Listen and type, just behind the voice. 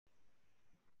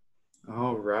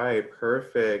All right,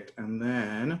 perfect. And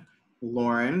then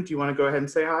Lauren, do you want to go ahead and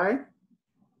say hi?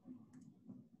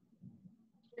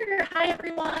 Sure. Hi,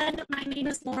 everyone. My name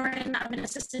is Lauren. I'm an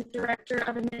assistant director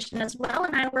of admission as well,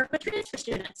 and I work with transfer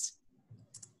students.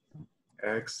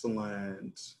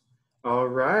 Excellent. All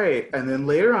right. And then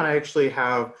later on, I actually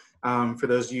have, for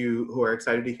those of you who are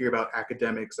excited to hear about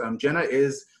academics, Jenna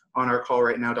is on our call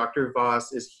right now. Dr.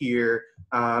 Voss is here.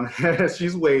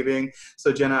 She's waving.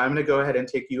 So Jenna, I'm going to go ahead and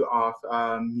take you off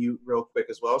mute real quick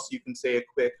as well, so you can say a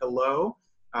quick hello,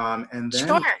 and then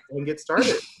Sure. we can get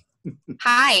started.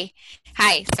 Hi.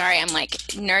 Hi. Sorry, I'm like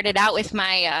nerded out with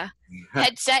my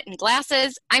headset and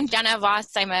glasses. I'm Jenna Voss.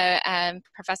 I'm a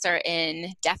professor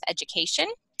in deaf education.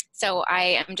 So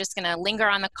I am just going to linger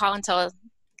on the call until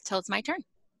it's my turn.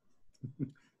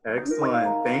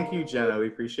 Excellent. Thank you, Jenna. We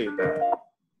appreciate that.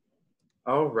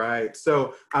 All right.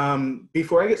 So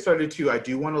before I get started too, I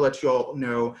do want to let you all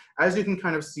know, as you can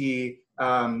kind of see,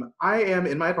 I am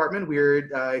in my apartment.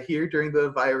 We're here during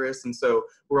the virus, and so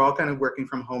we're all kind of working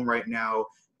from home right now.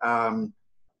 And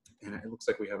it looks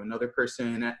like we have another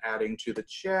person adding to the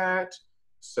chat.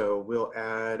 So we'll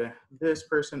add this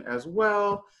person as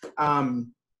well.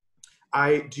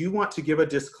 I do want to give a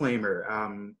disclaimer.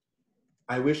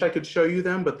 I wish I could show you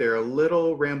them, but they're a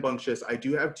little rambunctious. I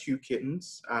do have two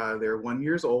kittens. They're 1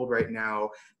 year old right now,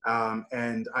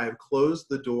 and I've closed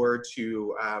the door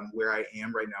to where I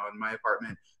am right now in my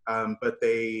apartment, but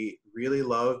they really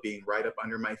love being right up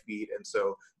under my feet, and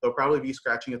so they'll probably be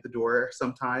scratching at the door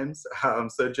sometimes.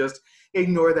 So just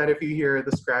ignore that if you hear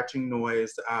the scratching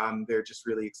noise. They're just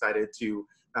really excited to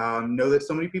know that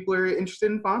so many people are interested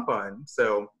in Fontbonne.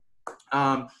 So,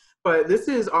 but this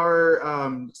is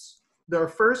our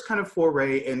first kind of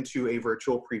foray into a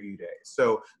virtual preview day.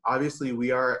 So obviously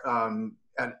we are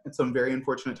at some very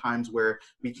unfortunate times where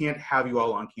we can't have you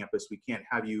all on campus. We can't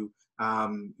have you,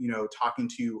 talking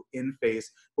to you in face,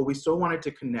 but we still wanted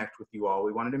to connect with you all.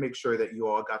 We wanted to make sure that you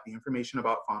all got the information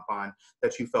about Fontbonne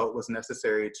that you felt was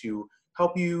necessary to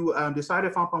help you decide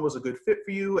if Fontbonne was a good fit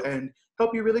for you and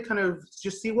help you really kind of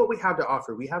just see what we have to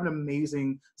offer. We have an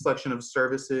amazing selection of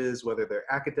services, whether they're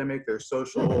academic, they're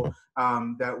social,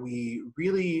 that we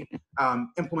really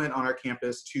implement on our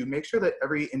campus to make sure that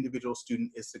every individual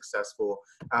student is successful.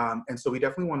 And so we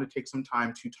definitely want to take some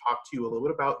time to talk to you a little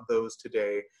bit about those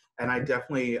today. And I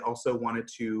definitely also wanted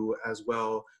to as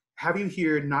well have you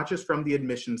hear not just from the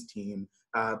admissions team,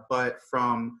 but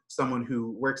from someone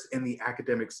who works in the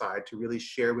academic side to really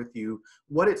share with you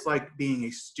what it's like being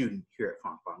a student here at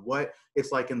Fontbonne, what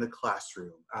it's like in the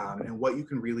classroom, and what you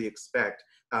can really expect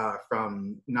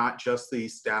from not just the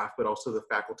staff, but also the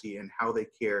faculty and how they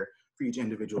care for each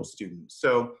individual student.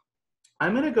 So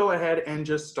I'm going to go ahead and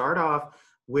just start off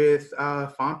with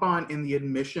Fontbonne in the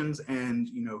admissions and,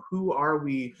 who are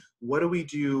we, what do we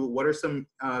do, what are some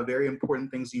very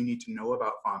important things you need to know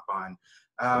about Fontbonne.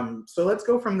 So let's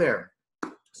go from there.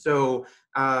 So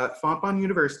Fontbonne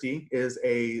University is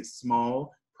a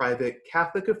small, private,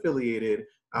 Catholic affiliated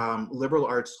liberal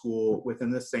arts school within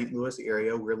the St. Louis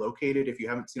area. We're located, if you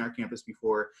haven't seen our campus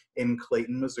before, in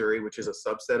Clayton, Missouri, which is a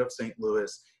subset of St.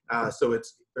 Louis. So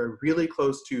it's really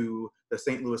close to the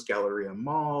St. Louis Galleria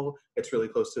Mall. It's really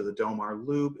close to the Del Mar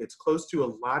Loop. It's close to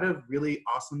a lot of really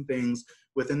awesome things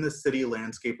within the city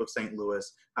landscape of St. Louis.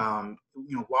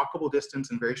 Walkable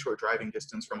distance and very short driving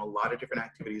distance from a lot of different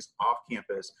activities off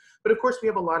campus. But of course, we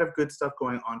have a lot of good stuff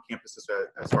going on campus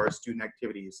as far as student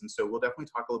activities. And so we'll definitely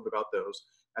talk a little bit about those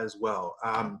as well.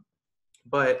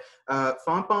 But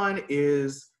Fontbonne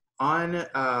is on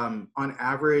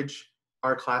average,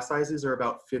 our class sizes are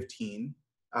about 15.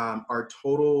 Our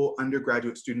total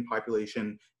undergraduate student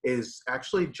population is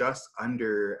actually just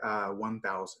under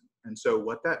 1,000. And so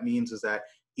what that means is that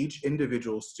each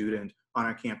individual student on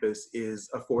our campus is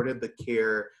afforded the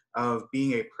care of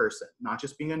being a person, not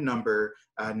just being a number,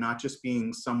 not just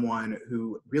being someone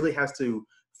who really has to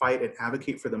fight and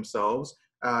advocate for themselves.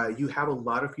 You have a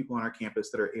lot of people on our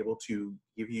campus that are able to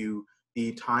give you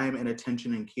the time and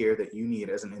attention and care that you need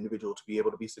as an individual to be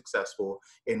able to be successful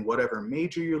in whatever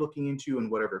major you're looking into and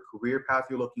whatever career path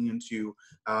you're looking into.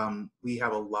 We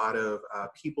have a lot of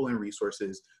people and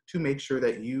resources to make sure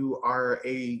that you are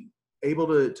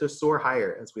able to soar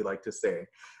higher, as we like to say.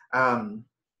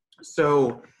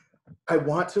 So I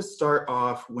want to start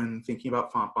off when thinking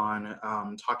about Fontbonne,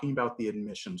 talking about the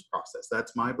admissions process.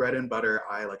 That's my bread and butter.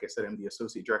 Like I said, I'm the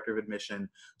Associate Director of Admission.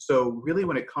 So really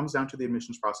when it comes down to the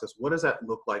admissions process, what does that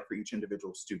look like for each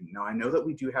individual student? Now, I know that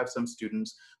we do have some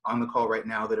students on the call right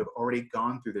now that have already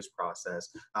gone through this process.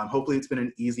 Hopefully it's been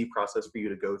an easy process for you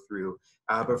to go through.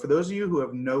 But for those of you who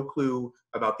have no clue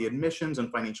about the admissions and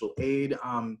financial aid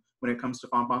when it comes to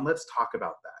Fontbonne, let's talk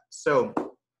about that. So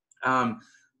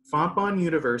Fontbonne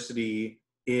University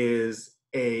is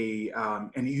a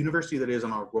university that is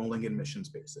on a rolling admissions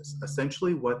basis.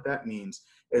 Essentially what that means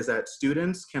is that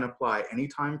students can apply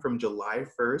anytime from July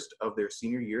 1st of their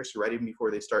senior year, so right even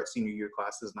before they start senior year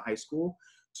classes in high school,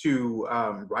 to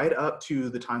right up to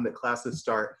the time that classes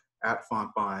start at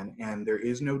Fontbonne, and there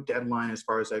is no deadline as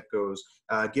far as that goes.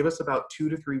 Give us about 2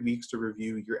 to 3 weeks to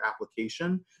review your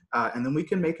application, and then we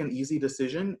can make an easy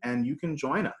decision and you can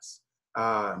join us.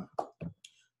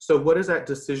 So what does that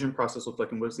decision process look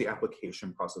like, and what does the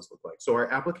application process look like? So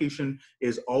our application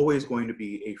is always going to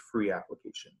be a free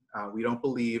application. We don't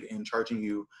believe in charging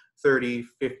you $30,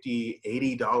 $50,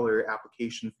 $80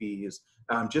 application fees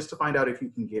just to find out if you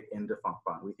can get into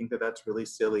Fontbonne. We think that that's really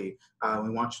silly.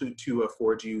 We want to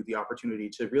afford you the opportunity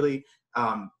to really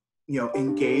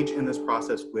engage in this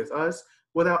process with us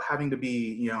without having to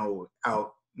be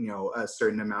out a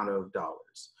certain amount of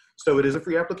dollars. So it is a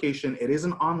free application. It is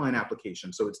an online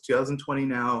application. So it's 2020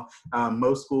 now.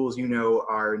 Most schools,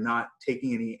 are not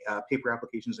taking any paper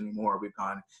applications anymore. We've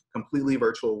gone completely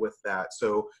virtual with that.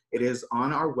 So it is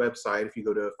on our website. If you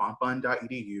go to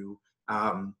fontbonne.edu,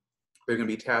 there are going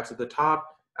to be tabs at the top.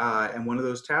 And one of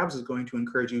those tabs is going to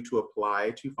encourage you to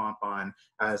apply to Fontbonne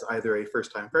as either a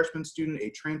first-time freshman student, a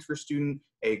transfer student,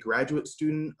 a graduate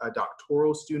student, a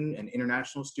doctoral student, an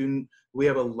international student. We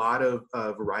have a lot of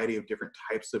variety of different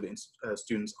types of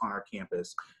students on our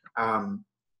campus. And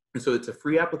so it's a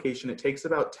free application. It takes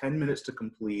about 10 minutes to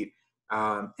complete.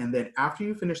 And then after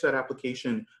you finish that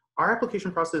application, our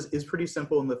application process is pretty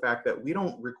simple in the fact that we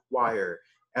don't require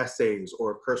essays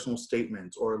or personal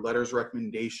statements or letters of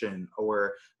recommendation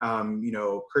or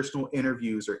personal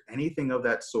interviews or anything of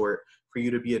that sort for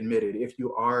you to be admitted if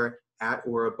you are at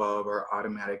or above our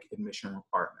automatic admission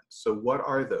requirements. So what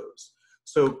are those?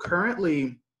 So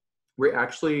currently we're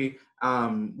actually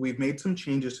we've made some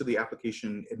changes to the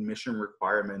application admission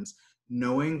requirements,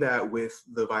 knowing that with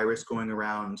the virus going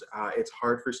around, it's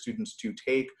hard for students to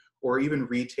take or even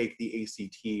retake the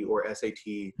ACT or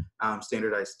SAT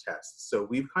standardized tests. So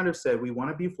we've kind of said we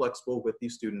want to be flexible with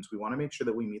these students. We want to make sure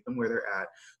that we meet them where they're at.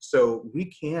 So we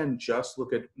can just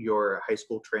look at your high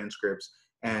school transcripts,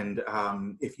 and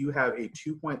if you have a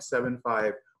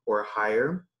 2.75 or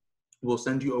higher, we'll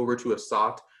send you over to a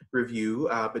soft review,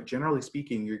 but generally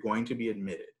speaking, you're going to be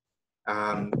admitted.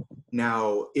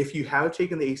 Now, if you have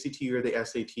taken the ACT or the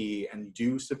SAT and you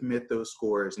do submit those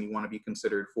scores and you want to be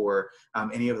considered for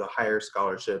any of the higher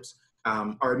scholarships,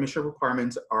 our admission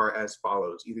requirements are as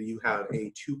follows. Either you have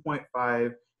a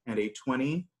 2.5 and a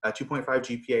 20, a 2.5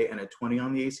 GPA and a 20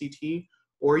 on the ACT,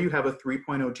 or you have a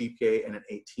 3.0 GPA and an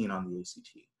 18 on the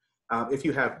ACT. If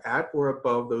you have at or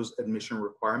above those admission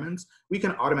requirements, we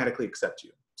can automatically accept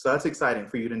you. So that's exciting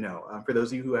for you to know. For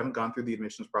those of you who haven't gone through the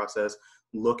admissions process,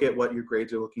 look at what your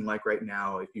grades are looking like right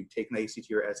now. If you've taken the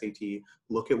ACT or SAT,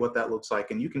 look at what that looks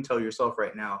like. And you can tell yourself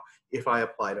right now, if I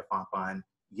apply to Fontbonne,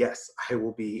 yes, I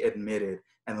will be admitted.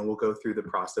 And then we'll go through the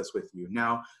process with you.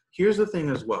 Now, here's the thing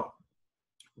as well.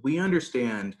 We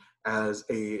understand as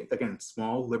a, again,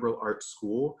 small liberal arts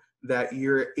school that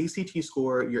your ACT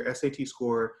score, your SAT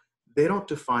score, they don't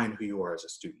define who you are as a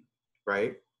student,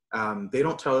 right? They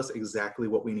don't tell us exactly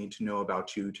what we need to know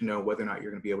about you to know whether or not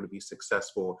you're going to be able to be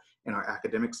successful in our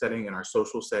academic setting, in our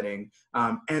social setting.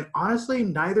 And honestly,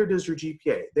 neither does your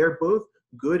GPA. They're both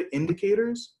good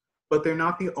indicators, but they're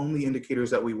not the only indicators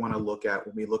that we want to look at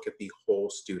when we look at the whole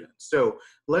student. So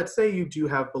let's say you do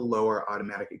have below our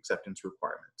automatic acceptance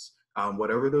requirements.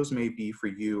 Whatever those may be for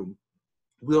you,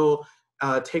 we'll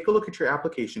take a look at your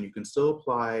application. You can still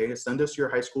apply, send us your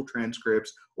high school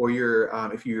transcripts, or your,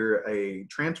 if you're a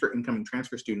incoming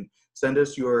transfer student, send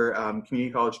us your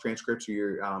community college transcripts or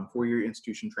your four-year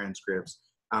institution transcripts.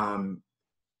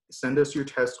 Send us your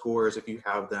test scores if you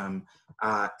have them.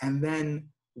 And then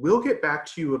we'll get back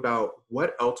to you about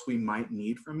what else we might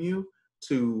need from you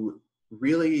to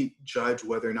really judge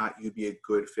whether or not you'd be a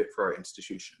good fit for our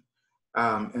institution.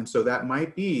 And so that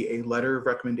might be a letter of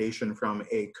recommendation from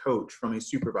a coach, from a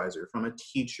supervisor, from a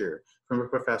teacher, from a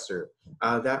professor.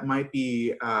 That might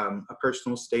be a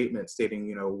personal statement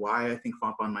stating, why I think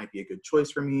Fontbonne might be a good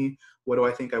choice for me. What do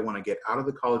I think I want to get out of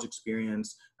the college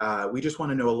experience? We just want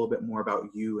to know a little bit more about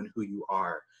you and who you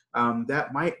are.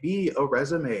 That might be a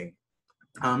resume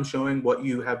showing what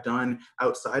you have done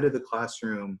outside of the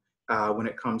classroom when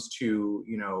it comes to,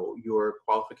 your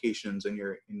qualifications and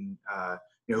your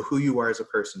who you are as a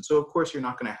person. So of course, you're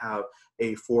not going to have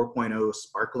a 4.0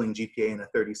 sparkling GPA and a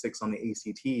 36 on the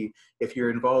ACT. If you're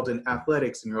involved in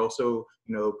athletics and you're also,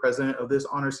 president of this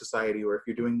honor society, or if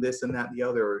you're doing this and that and the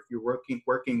other, or if you're working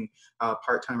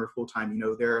part-time or full-time,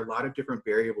 there are a lot of different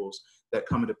variables that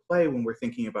come into play when we're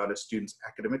thinking about a student's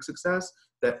academic success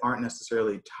that aren't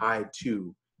necessarily tied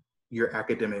to your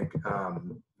academic,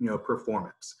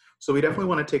 performance. So we definitely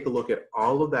want to take a look at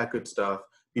all of that good stuff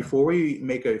before we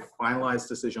make a finalized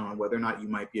decision on whether or not you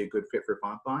might be a good fit for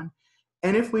Fontbonne.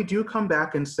 And if we do come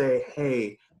back and say,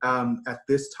 hey, at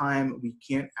this time, we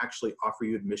can't actually offer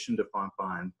you admission to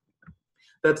Fontbonne,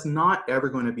 that's not ever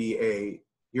going to be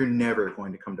you're never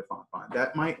going to come to Fontbonne.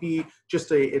 That might be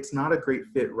just it's not a great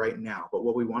fit right now, but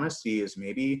what we want to see is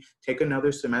maybe take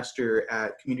another semester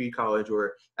at community college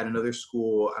or at another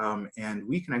school, and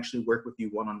we can actually work with you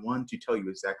one-on-one to tell you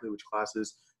exactly which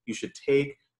classes you should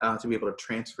take, to be able to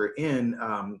transfer in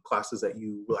classes that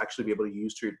you will actually be able to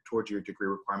use towards your degree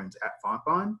requirements at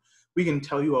Fontbonne. We can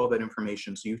tell you all that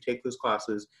information so you take those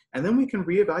classes, and then we can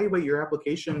reevaluate your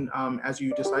application as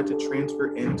you decide to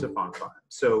transfer into Fontbonne.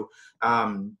 So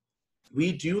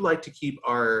we do like to keep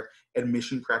our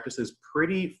admission practices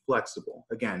pretty flexible.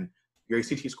 Again, your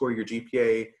ACT score, your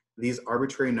GPA, these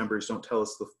arbitrary numbers don't tell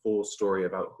us the full story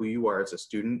about who you are as a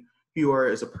student, who you are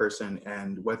as a person,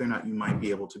 and whether or not you might be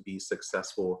able to be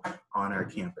successful on our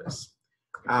campus.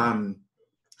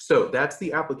 So that's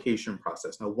the application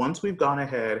process. Now, once we've gone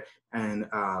ahead and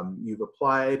you've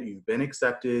applied, you've been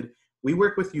accepted, we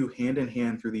work with you hand in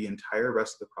hand through the entire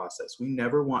rest of the process. We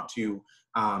never want to,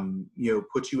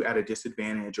 put you at a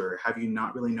disadvantage or have you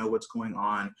not really know what's going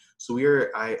on. So we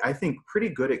are, I think, pretty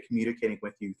good at communicating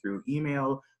with you through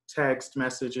email, text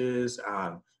messages.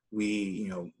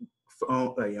 We,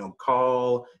 phone,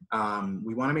 call.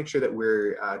 We want to make sure that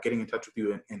we're getting in touch with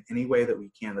you in any way that we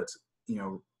can that's,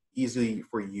 easy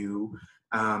for you.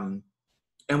 And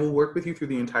we'll work with you through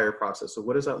the entire process. So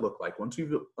what does that look like? Once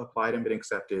you've applied and been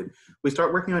accepted, we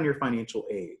start working on your financial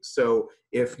aid. So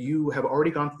if you have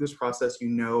already gone through this process, you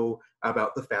know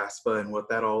about the FAFSA and what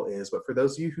that all is. But for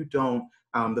those of you who don't,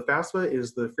 the FAFSA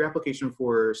is the free application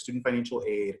for student financial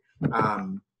aid.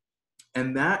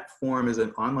 And that form is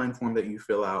an online form that you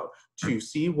fill out to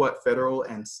see what federal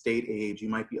and state aid you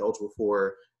might be eligible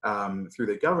for through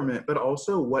the government, but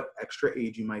also what extra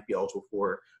aid you might be eligible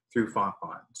for through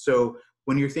Fontbonne. So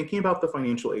when you're thinking about the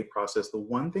financial aid process, the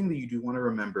one thing that you do want to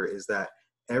remember is that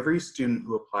every student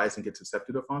who applies and gets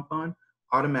accepted to Fontbonne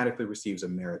automatically receives a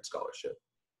merit scholarship.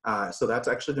 So that's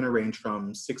actually going to range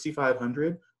from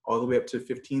 $6,500 all the way up to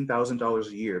 $15,000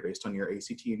 a year based on your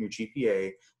ACT and your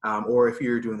GPA, or if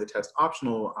you're doing the test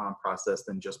optional process,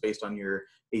 then just based on your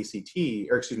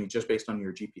just based on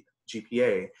your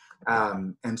GPA.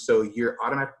 And so you're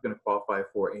automatically going to qualify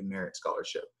for a merit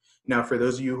scholarship. Now, for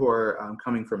those of you who are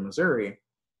coming from Missouri,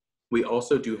 we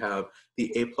also do have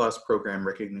the A+ program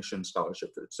recognition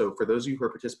scholarship. So for those of you who are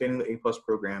participating in the A+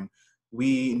 program,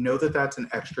 we know that that's an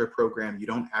extra program. You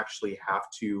don't actually have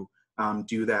to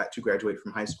do that to graduate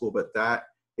from high school, but that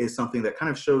is something that kind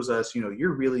of shows us, you've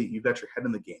got your head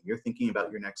in the game. You're thinking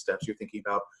about your next steps. You're thinking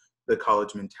about the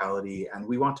college mentality, and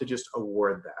we want to just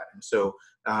award that. And so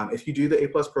if you do the A+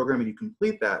 program and you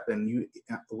complete that, then you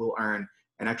will earn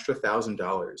an extra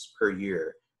 $1,000 per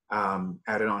year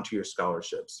added onto your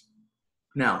scholarships.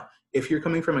 Now, if you're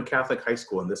coming from a Catholic high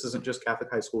school, and this isn't just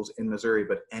Catholic high schools in Missouri,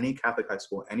 but any Catholic high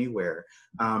school anywhere,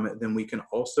 then we can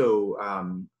also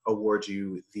award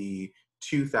you the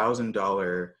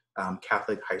 $2,000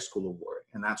 Catholic High School Award.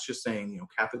 And that's just saying,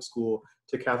 Catholic school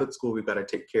to Catholic school, we've got to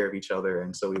take care of each other.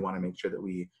 And so we want to make sure that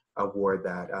we award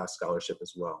that scholarship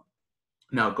as well.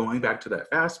 Now, going back to that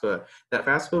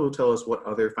FAFSA will tell us what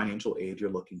other financial aid you're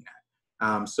looking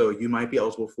at. So you might be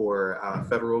eligible for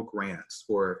federal grants,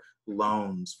 for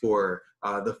loans, for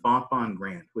the Fontbonne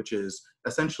grant, which is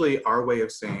essentially our way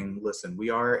of saying, listen, we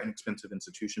are an expensive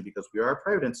institution because we are a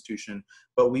private institution,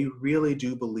 but we really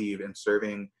do believe in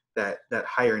serving that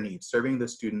higher need, serving the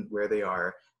student where they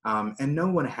are. And no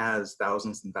one has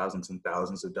thousands and thousands and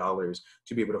thousands of dollars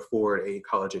to be able to afford a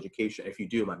college education. If you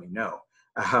do, let me know.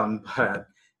 But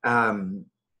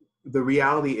the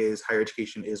reality is higher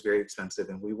education is very expensive,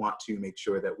 and we want to make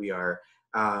sure that we are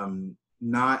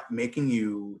not making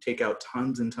you take out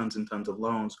tons and tons and tons of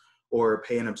loans or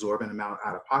pay an absorbent amount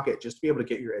out of pocket just to be able to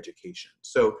get your education.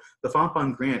 So the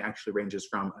Fontbonne grant actually ranges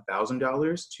from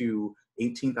 $1,000 to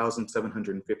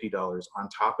 $18,750 on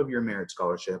top of your merit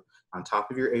scholarship, on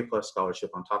top of your A+ scholarship,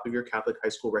 on top of your Catholic High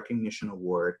School Recognition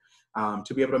Award,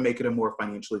 to be able to make it a more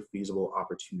financially feasible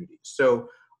opportunity. So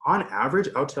on average,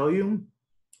 I'll tell you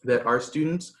that our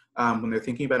students when they're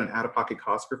thinking about an out-of-pocket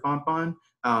cost for Fontbonne,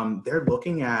 they're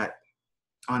looking at,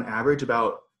 on average,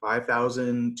 about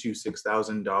 $5,000 to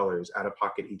 $6,000 out of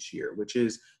pocket each year, which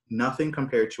is nothing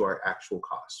compared to our actual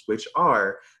costs, which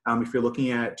are, if you're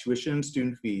looking at tuition and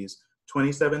student fees,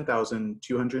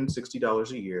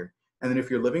 $27,260 a year. And then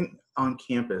if you're living on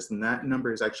campus, then that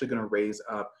number is actually going to raise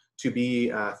up to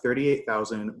be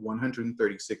 $38,136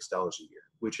 a year,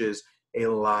 which is a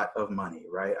lot of money,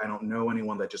 right? I don't know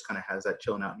anyone that just kind of has that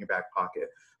chilling out in your back pocket.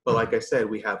 But like I said,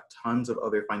 we have tons of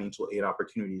other financial aid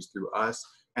opportunities through us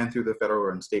and through the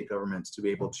federal and state governments to be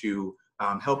able to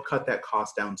help cut that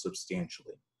cost down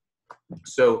substantially.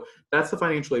 So that's the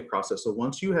financial aid process. So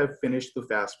once you have finished the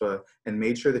FAFSA and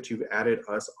made sure that you've added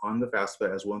us on the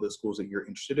FAFSA as one of the schools that you're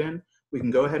interested in, we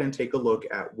can go ahead and take a look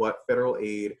at what federal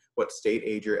aid, what state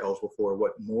aid you're eligible for,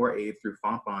 what more aid through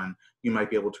Fontbonne you might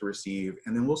be able to receive.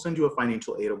 And then we'll send you a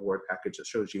financial aid award package that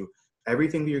shows you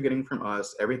everything that you're getting from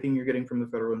us, everything you're getting from the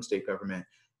federal and state government.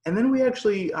 And then we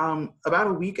actually, about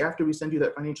a week after we send you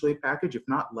that financial aid package, if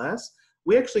not less,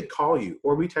 we actually call you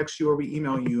or we text you or we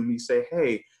email you and we say,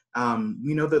 hey,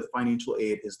 we know that financial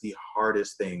aid is the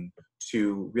hardest thing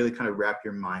to really kind of wrap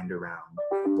your mind around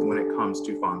when it comes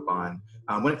to Fontbonne,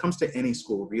 when it comes to any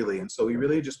school really. And so we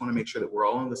really just want to make sure that we're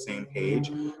all on the same page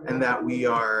and that we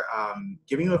are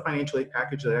giving you a financial aid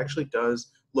package that actually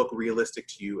does look realistic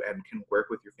to you and can work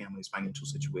with your family's financial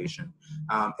situation.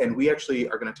 And we actually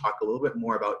are going to talk a little bit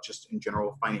more about just in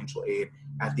general financial aid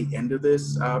at the end of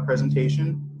this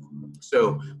presentation.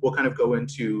 So we'll kind of go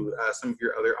into some of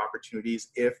your other opportunities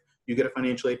if you get a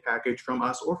financial aid package from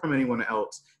us or from anyone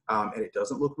else and it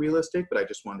doesn't look realistic, but I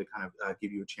just wanted to kind of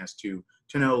give you a chance to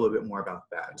know a little bit more about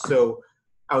that. So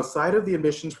outside of the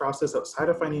admissions process, outside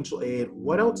of financial aid,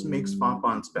 what else makes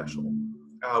Fontbonne special?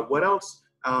 What else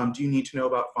do you need to know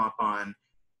about Fontbonne?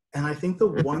 And I think the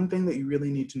one thing that you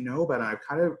really need to know about, and I've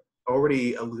kind of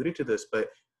already alluded to this, but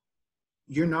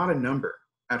you're not a number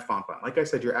at Fontbonne. Like I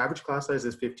said, your average class size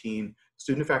is 15,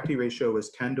 student to faculty ratio is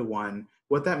 10-1.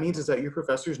 What that means is that your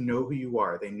professors know who you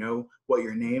are. They know what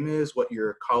your name is, what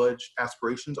your college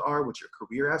aspirations are, what your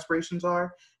career aspirations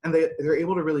are, and they're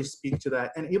able to really speak to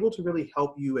that and able to really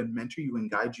help you and mentor you and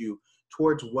guide you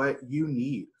towards what you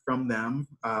need from them,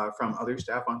 from other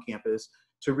staff on campus,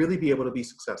 to really be able to be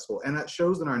successful. And that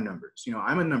shows in our numbers. You know,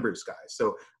 I'm a numbers guy,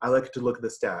 so I like to look at the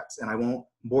stats, and I won't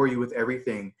bore you with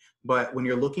everything, but when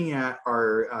you're looking at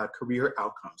our career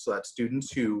outcomes, so that's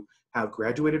students who have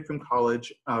graduated from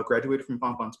college, graduated from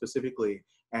Fontbonne specifically,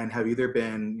 and have either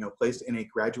been, you know, placed in a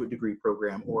graduate degree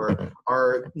program or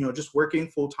are, you know, just working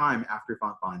full time after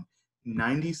Fontbonne.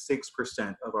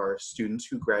 96% of our students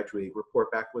who graduate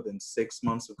report back within 6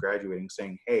 months of graduating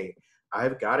saying, hey,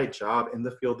 I've got a job in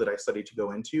the field that I studied to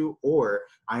go into, or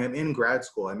I am in grad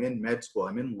school, I'm in med school,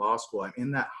 I'm in law school, I'm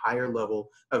in that higher level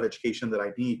of education that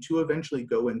I need to eventually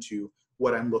go into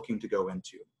what I'm looking to go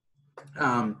into.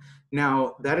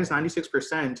 Now, that is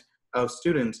 96% of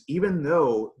students, even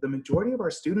though the majority of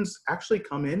our students actually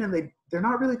come in and they're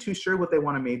not really too sure what they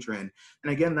want to major in.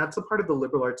 And again, that's a part of the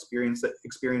liberal arts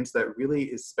experience that really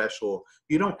is special.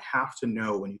 You don't have to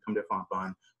know when you come to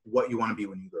Fontbonne what you want to be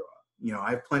when you grow up. You know,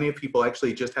 I have plenty of people,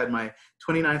 actually just had my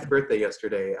 29th birthday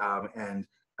yesterday,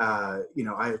 you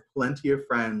know, I have plenty of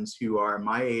friends who are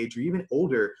my age or even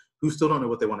older who still don't know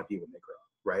what they want to be when they grow up,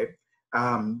 right?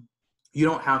 You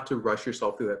don't have to rush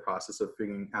yourself through that process of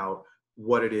figuring out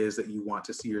what it is that you want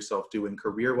to see yourself doing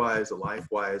career-wise,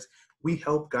 life-wise. We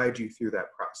help guide you through that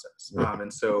process.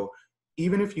 And so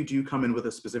even if you do come in with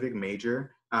a specific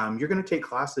major, you're going to take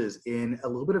classes in a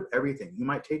little bit of everything. You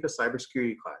might take a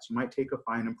cybersecurity class. You might take a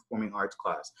fine and performing arts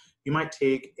class. You might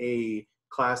take a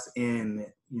class in,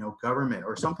 you know, government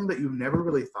or something that you've never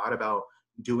really thought about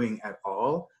doing at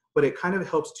all. But it kind of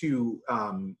helps to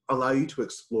allow you to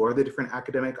explore the different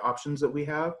academic options that we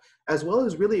have, as well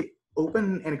as really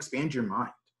open and expand your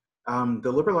mind.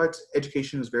 The liberal arts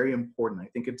education is very important. I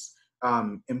think it's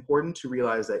important to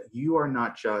realize that you are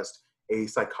not just a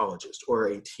psychologist or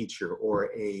a teacher or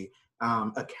a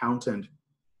accountant.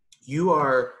 You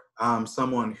are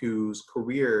someone whose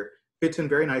career fits in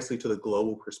very nicely to the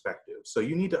global perspective. So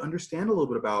you need to understand a little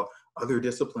bit about other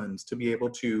disciplines to be able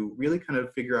to really kind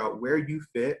of figure out where you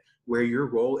fit, where your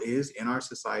role is in our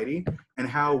society, and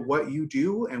how what you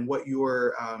do and what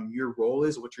your role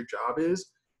is, what your job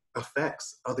is,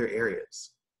 affects other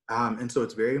areas. And so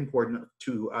it's very important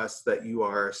to us that you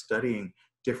are studying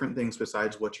different things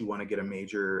besides what you want to get a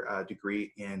major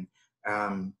degree in.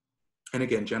 And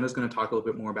again, Jenna's going to talk a little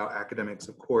bit more about academics,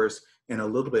 of course, in a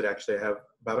little bit. Actually, I have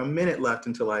about a minute left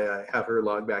until I have her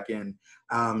log back in.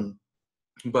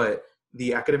 But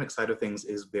the academic side of things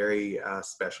is very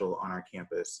special on our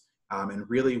campus. and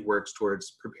really works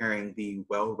towards preparing the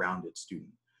well-rounded student.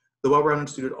 The well-rounded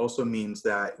student also means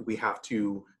that we have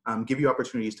to give you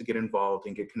opportunities to get involved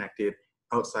and get connected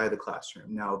outside the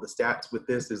classroom. Now, the stats with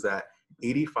this is that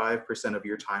 85% of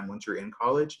your time once you're in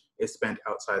college is spent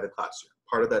outside the classroom.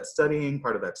 Part of that's studying,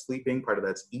 part of that's sleeping, part of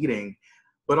that's eating,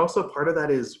 but also part of that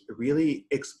is really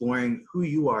exploring who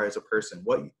you are as a person,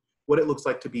 what it looks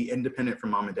like to be independent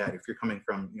from mom and dad if you're coming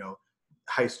from, you know,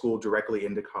 high school directly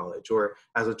into college, or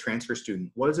as a transfer student.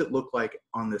 What does it look like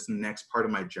on this next part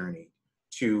of my journey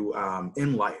to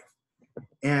in life?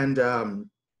 And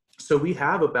so we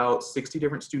have about 60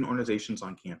 different student organizations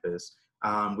on campus.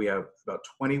 We have about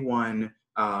 21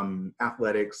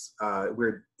 athletics.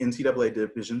 We're NCAA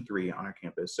Division III on our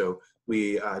campus, so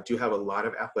we do have a lot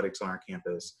of athletics on our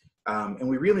campus. And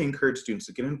we really encourage students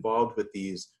to get involved with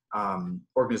these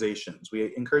organizations.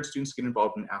 We encourage students to get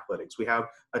involved in athletics. We have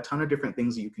a ton of different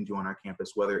things that you can do on our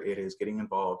campus, whether it is getting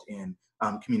involved in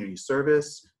community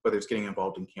service, whether it's getting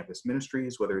involved in campus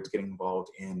ministries, whether it's getting involved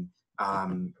in,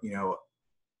 you know,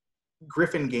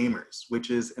 Griffin Gamers, which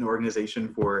is an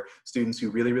organization for students who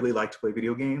really, really like to play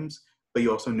video games, but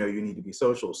you also know you need to be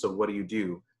social. So what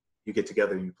do? You get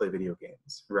together and you play video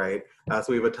games, right? So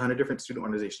we have a ton of different student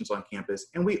organizations on campus,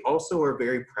 and we also are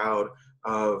very proud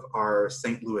of our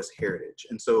St. Louis heritage.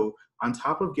 And so on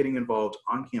top of getting involved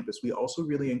on campus, we also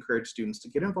really encourage students to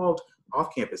get involved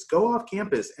off campus. Go off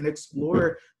campus and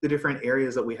explore the different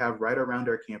areas that we have right around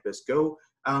our campus. Go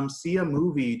see a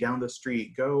movie down the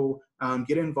street. Go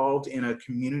get involved in a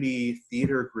community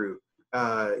theater group.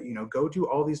 You know, go do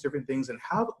all these different things and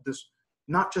have this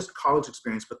not just college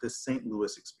experience, but this St.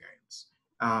 Louis experience.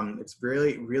 It's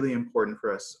really, really important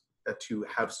for us to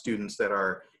have students that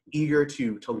are eager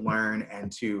to learn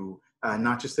and to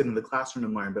not just sit in the classroom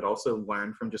and learn, but also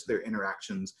learn from just their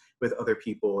interactions with other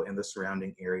people in the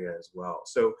surrounding area as well.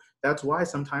 So that's why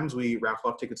sometimes we raffle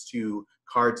off tickets to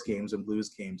Cards games and Blues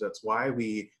games. That's why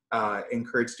we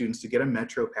encourage students to get a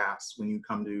Metro Pass when you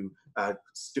come to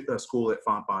school at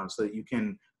Fontbonne, so that you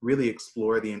can really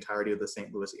explore the entirety of the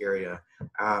St. Louis area.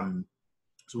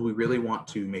 So we really want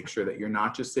to make sure that you're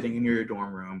not just sitting in your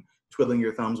dorm room, twiddling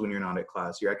your thumbs when you're not at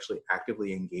class. You're actually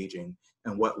actively engaging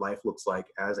in what life looks like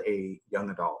as a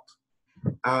young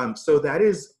adult. So that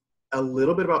is a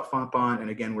little bit about Fontbonne.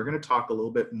 And again, we're going to talk a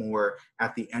little bit more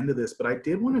at the end of this, but I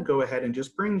did want to go ahead and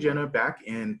just bring Jenna back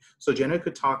in so Jenna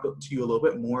could talk to you a little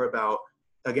bit more about,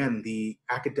 again, the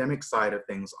academic side of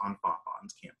things on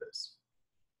Fontbonne's campus.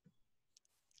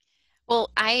 Well,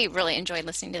 I really enjoyed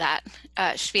listening to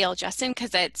that spiel, Justin,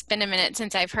 because it's been a minute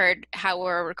since I've heard how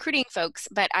we're recruiting folks,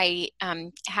 but I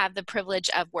have the privilege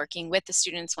of working with the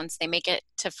students once they make it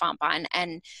to Fontbonne.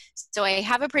 And so I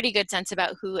have a pretty good sense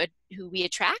about who we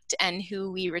attract and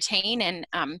who we retain, and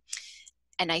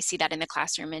I see that in the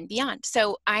classroom and beyond.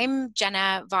 So I'm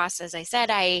Jenna Voss. As I said,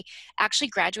 I actually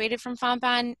graduated from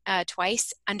Fontbonne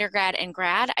twice, undergrad and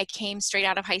grad. I came straight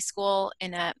out of high school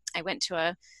I went to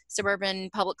a suburban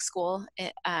public school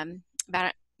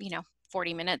about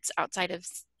 40 minutes outside of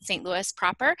St. Louis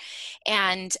proper.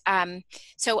 And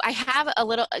so I have a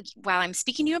little, while I'm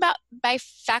speaking to you about my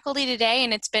faculty today,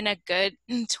 and it's been a good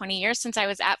 20 years since I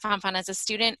was at Fontbonne as a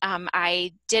student,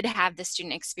 I did have the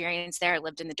student experience there. I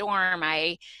lived in the dorm.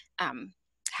 I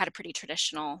had a pretty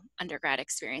traditional undergrad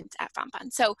experience at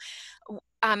Fontbonne. So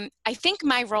I think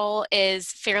my role is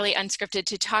fairly unscripted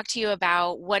to talk to you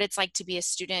about what it's like to be a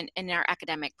student in our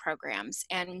academic programs.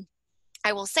 And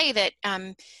I will say that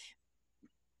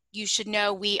you should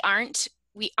know we aren't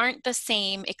the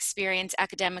same experience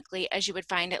academically as you would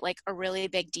find at like a really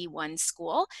big D1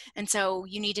 school. And so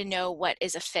you need to know what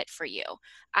is a fit for you.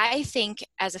 I think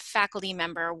as a faculty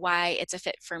member, why it's a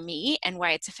fit for me and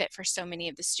why it's a fit for so many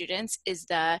of the students is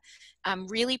the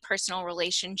really personal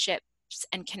relationships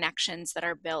and connections that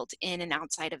are built in and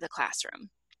outside of the classroom.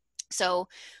 So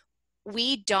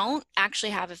we don't actually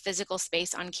have a physical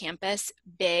space on campus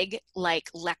big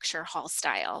like lecture hall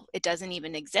style. It doesn't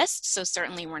even exist. So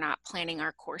certainly we're not planning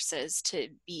our courses to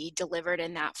be delivered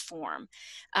in that form.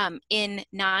 In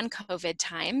non-COVID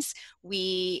times,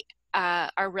 we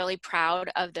are really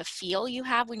proud of the feel you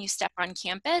have when you step on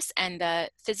campus, and the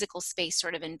physical space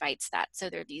sort of invites that. So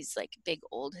there are these like big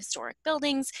old historic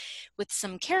buildings with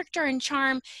some character and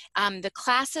charm. The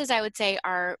classes, I would say,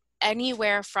 are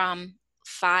anywhere from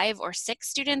 5 or 6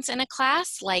 students in a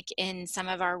class, like in some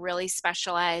of our really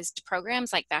specialized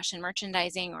programs like fashion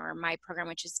merchandising or my program,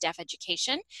 which is deaf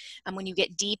education. When you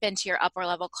get deep into your upper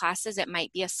level classes, it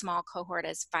might be a small cohort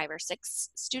as 5 or 6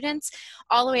 students,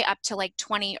 all the way up to like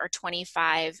 20 or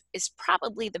 25 is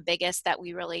probably the biggest that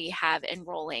we really have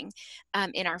enrolling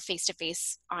in our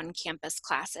face-to-face on-campus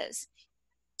classes.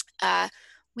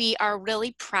 We are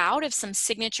really proud of some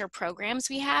signature programs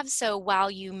we have. So while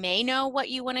you may know what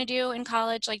you want to do in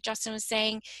college, like Justin was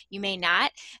saying, you may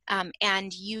not.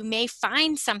 And you may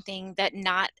find something that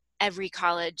not every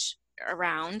college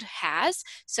around has.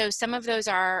 So some of those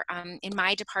are, in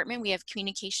my department, we have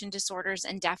communication disorders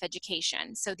and deaf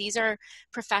education. So these are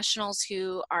professionals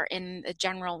who are in the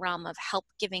general realm of help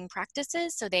giving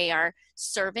practices. So they are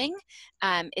serving.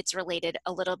 It's related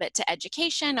a little bit to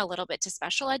education, a little bit to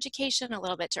special education, a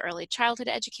little bit to early childhood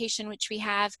education, which we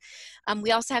have.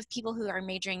 We also have people who are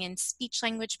majoring in speech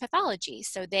language pathology.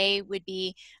 So they would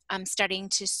be studying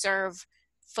to serve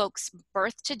folks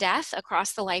birth to death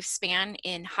across the lifespan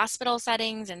in hospital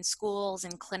settings and schools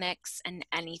and clinics and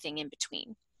anything in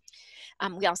between.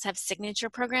 We also have signature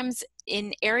programs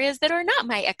in areas that are not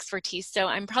my expertise, so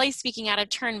I'm probably speaking out of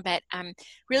turn, but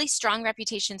really strong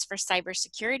reputations for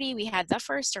cybersecurity. We had the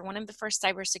first or one of the first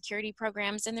cybersecurity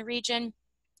programs in the region.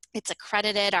 It's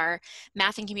accredited. Our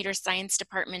math and computer science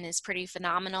department is pretty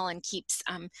phenomenal and keeps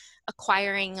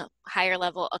acquiring higher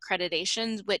level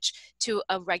accreditations, which to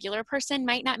a regular person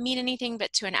might not mean anything,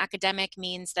 but to an academic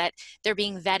means that they're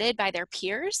being vetted by their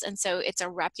peers. And so it's a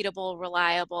reputable,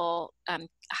 reliable,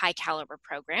 high caliber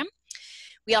program.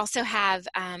 We also have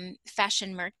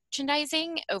fashion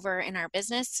merchandising over in our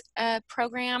business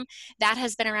program. That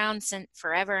has been around since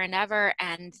forever and ever,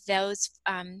 and those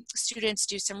students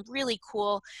do some really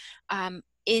cool on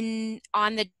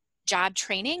the job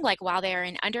training. Like while they're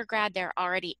in undergrad, they're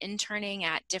already interning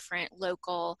at different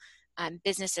local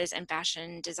businesses and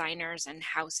fashion designers and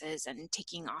houses and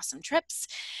taking awesome trips.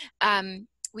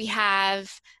 We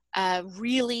have a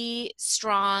really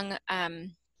strong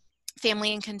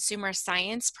family and consumer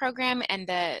science program, and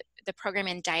the program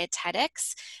in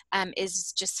dietetics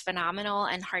is just phenomenal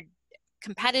and hard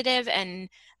competitive and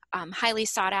highly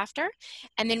sought after.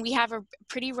 And then we have a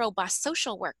pretty robust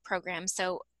social work program.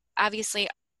 So obviously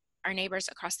our neighbors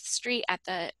across the street at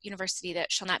the university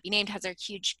that shall not be named has a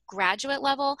huge graduate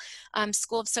level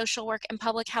School of Social Work and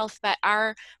Public Health, but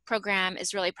our program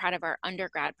is really proud of our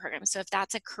undergrad program. So if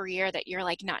that's a career that you're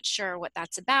like not sure what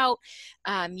that's about,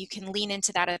 you can lean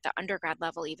into that at the undergrad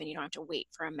level, even you don't have to wait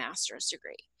for a master's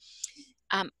degree.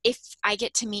 If I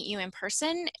get to meet you in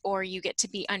person or you get to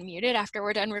be unmuted after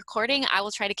we're done recording, I will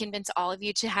try to convince all of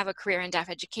you to have a career in deaf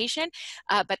education,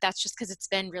 but that's just because it's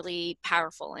been really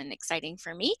powerful and exciting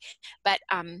for me. But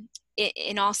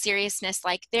in all seriousness,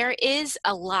 like there is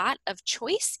a lot of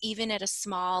choice even at a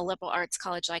small liberal arts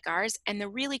college like ours. And the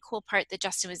really cool part that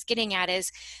Justin was getting at is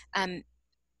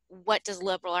what does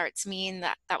liberal arts mean?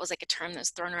 That was like a term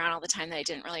that's thrown around all the time that I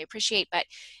didn't really appreciate, but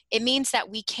it means that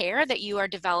we care that you are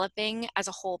developing as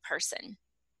a whole person.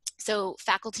 So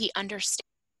faculty understand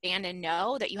and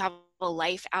know that you have a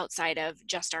life outside of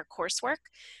just our coursework.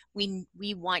 We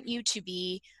want you to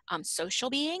be social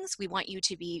beings. We want you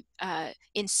to be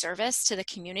in service to the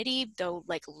community, though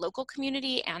like local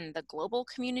community and the global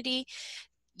community.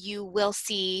 You will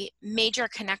see major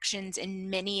connections in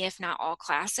many, if not all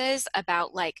classes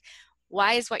about like,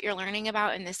 why is what you're learning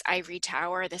about in this ivory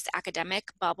tower, this academic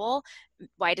bubble,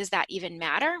 why does that even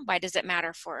matter? Why does it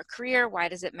matter for a career? Why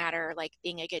does it matter like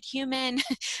being a good human?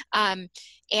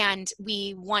 And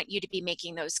we want you to be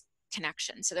making those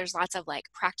connections. So there's lots of like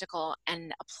practical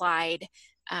and applied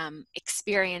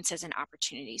experiences and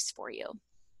opportunities for you.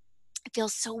 It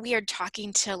feels so weird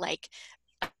talking to like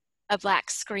a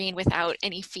black screen without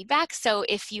any feedback. So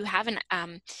if you have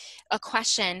a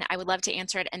question, I would love to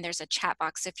answer it. And there's a chat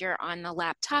box. If you're on the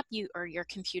laptop or your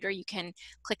computer, you can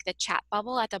click the chat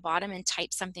bubble at the bottom and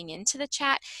type something into the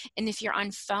chat. And if you're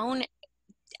on phone,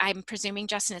 I'm presuming,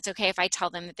 Justin, it's okay if I tell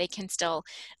them that they can still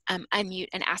unmute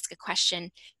and ask a question.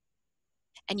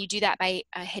 And you do that by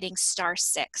hitting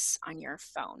 *6 on your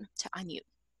phone to unmute.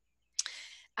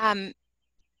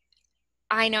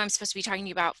 I know I'm supposed to be talking to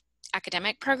you about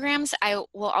academic programs. I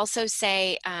will also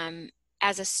say,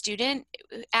 as a student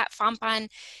at Fontbonne,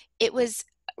 it was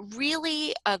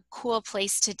really a cool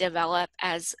place to develop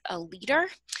as a leader.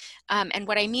 And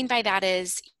what I mean by that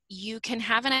is you can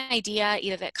have an idea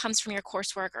either that comes from your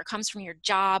coursework or comes from your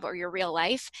job or your real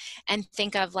life and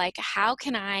think of like, how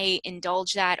can I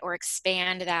indulge that or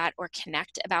expand that or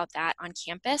connect about that on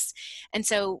campus? And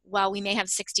so while we may have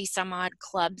 60 some odd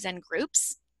clubs and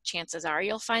groups, chances are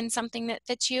you'll find something that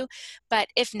fits you. But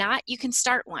if not, you can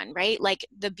start one, right? Like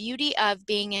the beauty of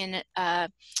being in a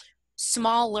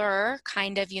smaller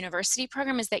kind of university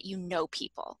program is that you know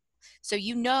people. So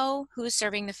you know who's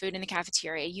serving the food in the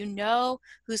cafeteria, you know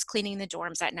who's cleaning the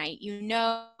dorms at night, you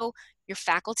know your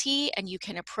faculty, and you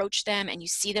can approach them and you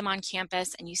see them on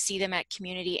campus and you see them at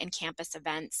community and campus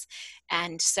events.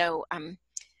 And so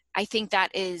I think that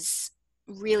is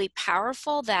really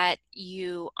powerful that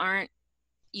you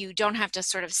don't have to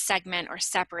sort of segment or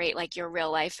separate like your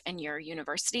real life and your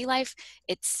university life.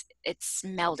 It's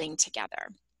melding together.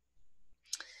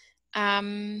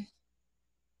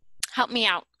 Help me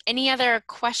out. Any other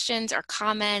questions or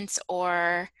comments,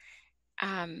 or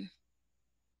I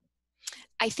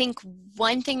think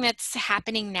one thing that's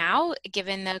happening now,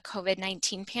 given the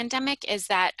COVID-19 pandemic, is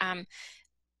that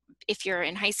if you're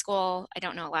in high school, I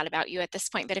don't know a lot about you at this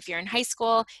point, but if you're in high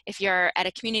school, if you're at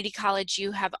a community college,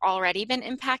 you have already been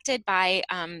impacted by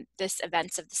this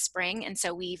events of the spring. And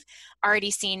so we've already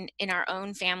seen in our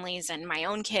own families and my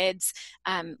own kids,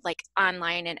 like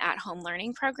online and at-home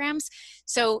learning programs.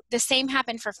 So the same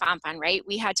happened for Fontbonne, right?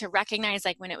 We had to recognize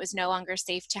like when it was no longer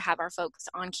safe to have our folks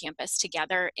on campus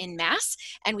together in mass,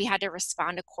 and we had to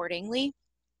respond accordingly.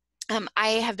 I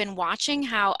have been watching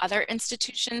how other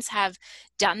institutions have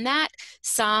done that.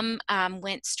 Some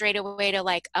went straight away to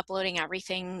like uploading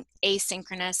everything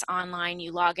asynchronous online.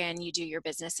 You log in, you do your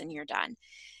business, and you're done.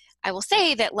 I will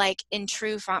say that like in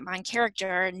true Fontbonne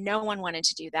character, no one wanted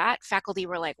to do that. Faculty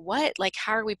were like, what? Like,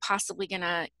 how are we possibly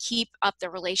gonna keep up the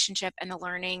relationship and the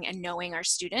learning and knowing our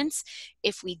students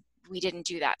if we didn't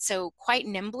do that? So quite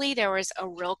nimbly, there was a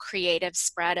real creative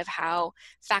spread of how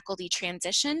faculty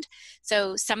transitioned.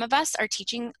 So some of us are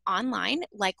teaching online,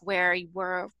 like where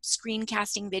we're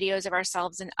screencasting videos of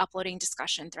ourselves and uploading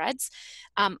discussion threads.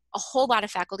 A whole lot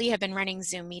of faculty have been running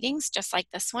Zoom meetings, just like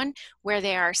this one, where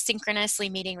they are synchronously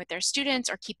meeting with their students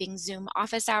or keeping Zoom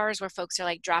office hours where folks are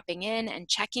like dropping in and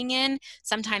checking in,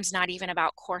 sometimes not even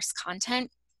about course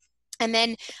content. And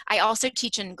then I also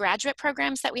teach in graduate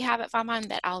programs that we have at Fontbonne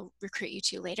that I'll recruit you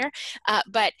to later.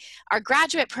 But our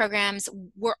graduate programs,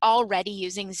 we're already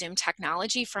using Zoom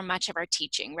technology for much of our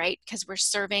teaching, right? Because we're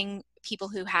serving people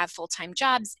who have full-time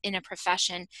jobs in a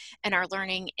profession and are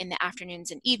learning in the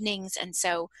afternoons and evenings. And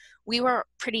so we were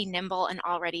pretty nimble and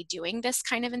already doing this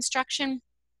kind of instruction.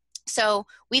 So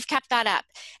we've kept that up,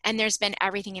 and there's been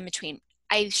everything in between.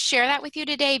 I share that with you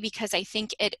today because I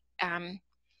think it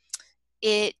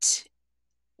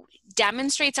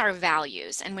demonstrates our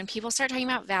values. And when people start talking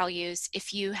about values,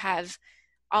 if you have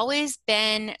always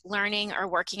been learning or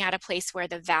working at a place where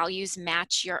the values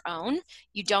match your own,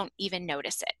 you don't even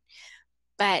notice it.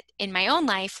 But in my own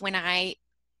life, when I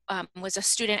was a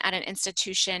student at an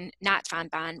institution, not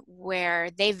Fontbonne, where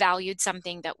they valued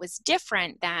something that was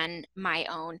different than my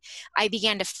own, I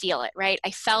began to feel it, right?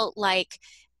 I felt like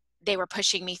they were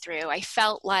pushing me through. I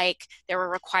felt like there were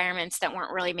requirements that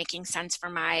weren't really making sense for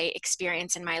my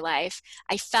experience in my life.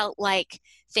 I felt like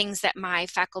things that my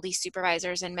faculty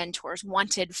supervisors and mentors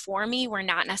wanted for me were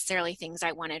not necessarily things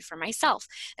I wanted for myself.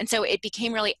 And so it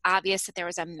became really obvious that there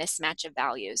was a mismatch of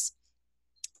values.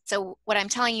 So what I'm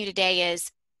telling you today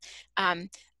is,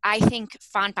 I think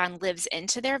Fontbonne lives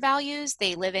into their values.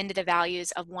 They live into the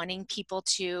values of wanting people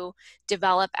to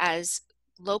develop as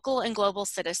local and global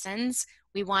citizens.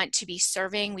 We want to be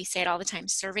serving, we say it all the time,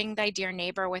 serving thy dear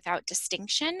neighbor without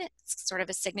distinction. It's sort of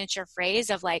a signature phrase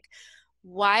of like,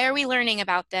 why are we learning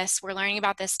about this? We're learning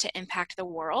about this to impact the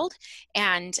world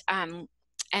and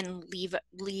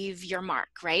leave your mark,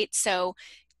 right? So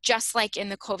just like in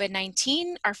the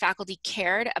COVID-19, our faculty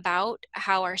cared about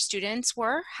how our students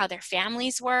were, how their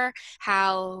families were,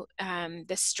 how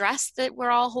the stress that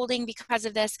we're all holding because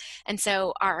of this. And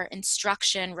so our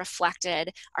instruction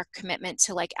reflected our commitment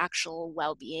to like actual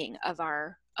well-being of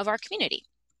our community.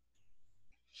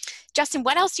 Justin,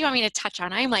 what else do you want me to touch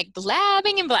on? I'm like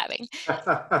blabbing and blabbing.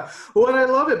 Well, and I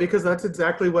love it because that's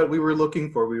exactly what we were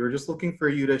looking for. We were just looking for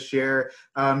you to share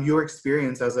your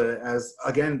experience as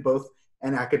again, both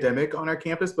an academic on our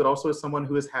campus, but also as someone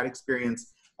who has had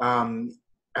experience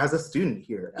as a student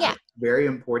here. Yeah. Very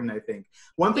important, I think.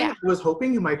 One thing I was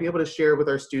hoping you might be able to share with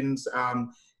our students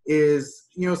is,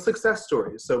 success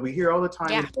stories. So we hear all the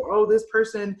time, oh, this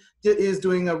person is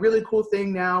doing a really cool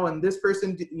thing now, and this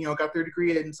person, got their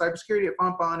degree in cybersecurity at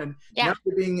Fontbonne, and now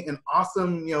they're being an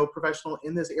awesome, professional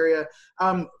in this area.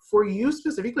 For you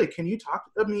specifically, can you talk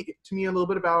to me a little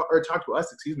bit about, or talk to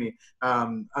us, excuse me,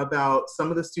 about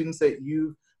some of the students that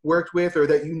you've worked with or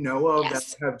that you know of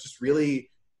that have just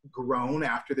really grown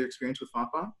after their experience with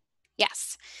Fontbonne?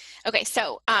 Yes. Okay.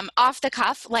 So off the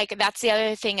cuff, like that's the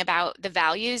other thing about the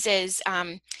values is,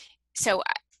 so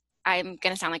I'm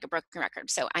going to sound like a broken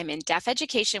record. So I'm in deaf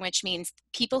education, which means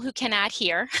people who cannot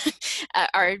hear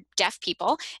are deaf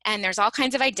people. And there's all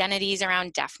kinds of identities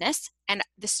around deafness. And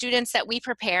the students that we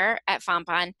prepare at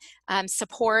Fontbonne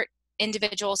support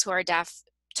individuals who are deaf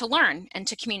to learn and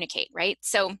to communicate, right?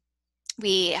 So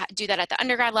we do that at the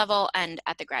undergrad level and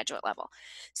at the graduate level.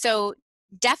 So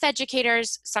deaf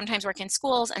educators sometimes work in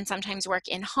schools and sometimes work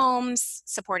in homes,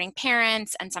 supporting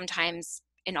parents, and sometimes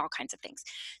in all kinds of things.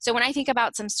 So when I think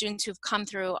about some students who've come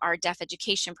through our deaf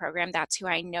education program, that's who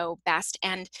I know best.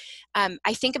 And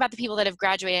I think about the people that have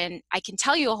graduated, and I can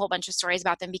tell you a whole bunch of stories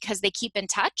about them because they keep in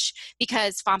touch,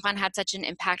 because Fontbonne had such an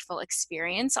impactful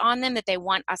experience on them that they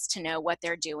want us to know what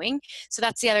they're doing. So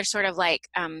that's the other sort of like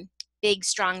big,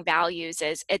 strong values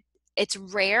is it's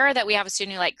rare that we have a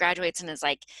student who like graduates and is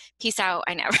like, peace out,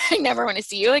 I never want to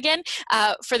see you again.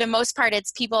 For the most part,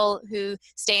 it's people who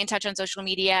stay in touch on social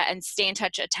media and stay in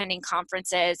touch attending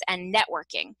conferences and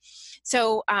networking.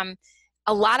 So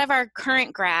a lot of our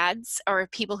current grads or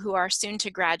people who are soon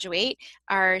to graduate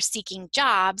are seeking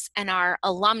jobs, and our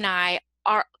alumni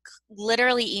are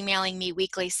literally emailing me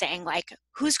weekly saying like,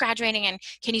 who's graduating and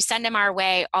can you send them our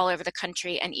way all over the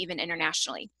country and even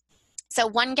internationally. So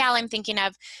one gal I'm thinking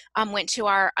of went to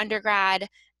our undergrad,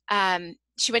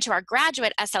 she went to our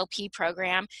graduate SLP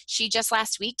program. She just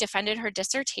last week defended her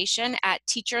dissertation at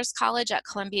Teachers College at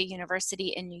Columbia University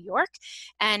in New York.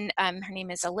 And her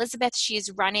name is Elizabeth. She's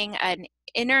running an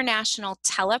international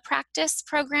telepractice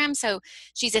program. So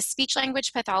she's a speech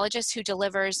language pathologist who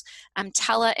delivers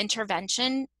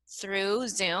tele-intervention through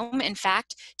Zoom, in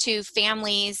fact, to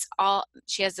families.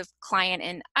 She has a client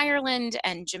in Ireland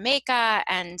and Jamaica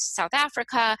and South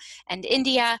Africa and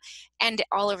India and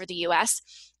all over the US.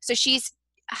 So she's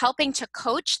helping to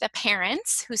coach the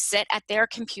parents who sit at their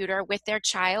computer with their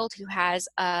child who has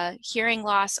a hearing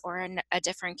loss or a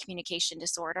different communication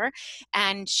disorder.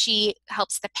 And she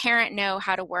helps the parent know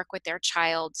how to work with their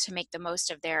child to make the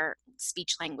most of their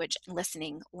speech language and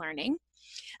listening learning.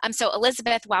 So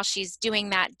Elizabeth, while she's doing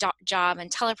that job and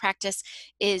telepractice,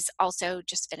 is also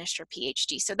just finished her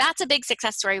PhD. So that's a big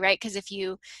success story, right? Because if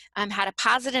you had a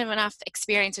positive enough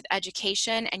experience with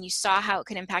education and you saw how it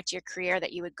could impact your career,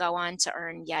 that you would go on to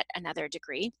earn yet another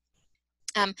degree.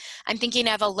 I'm thinking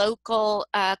of a local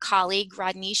colleague,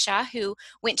 Rodnisha, who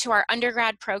went to our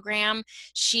undergrad program.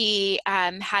 She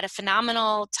had a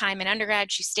phenomenal time in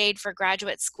undergrad. She stayed for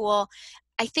graduate school.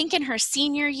 I think in her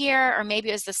senior year, or maybe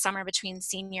it was the summer between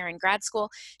senior and grad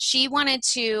school, she wanted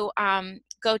to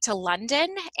go to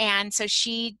London. And so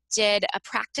she did a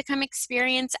practicum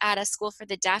experience at a school for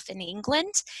the deaf in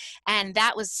England. And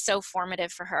that was so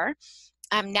formative for her.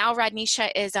 Now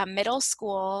Rodnisha is a middle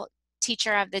school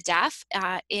teacher of the deaf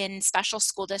in special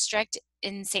school district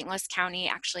in St. Louis County,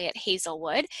 actually at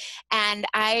Hazelwood. And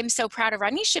I'm so proud of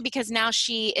Rodnisha because now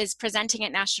she is presenting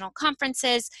at national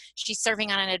conferences. She's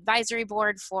serving on an advisory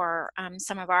board for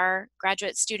some of our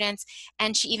graduate students,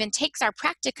 and she even takes our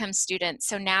practicum students.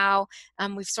 So now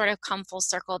we've sort of come full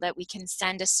circle that we can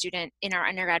send a student in our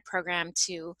undergrad program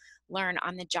to learn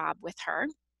on the job with her.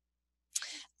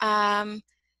 I'm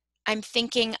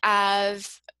thinking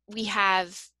of, we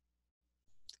have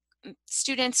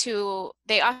students who,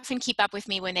 they often keep up with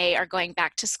me when they are going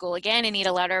back to school again and need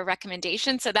a letter of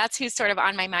recommendation. So that's who's sort of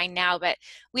on my mind now. But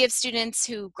we have students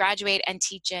who graduate and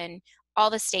teach in all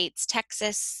the states.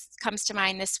 Texas comes to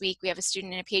mind this week. We have a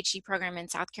student in a PhD program in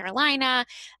South Carolina,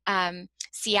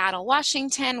 Seattle,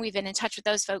 Washington. We've been in touch with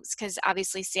those folks because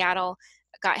obviously Seattle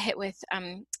got hit with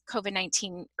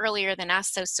COVID-19 earlier than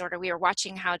us, so sort of we were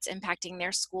watching how it's impacting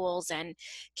their schools and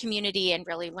community and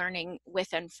really learning with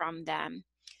and from them.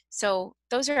 So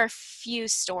those are a few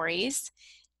stories.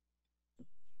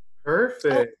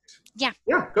 Perfect. Oh, yeah.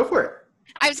 Yeah, go for it.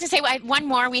 I was going to say one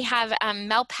more. We have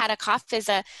Mel Patakoff is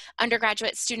a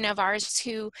undergraduate student of ours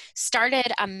who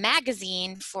started a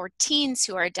magazine for teens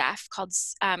who are deaf called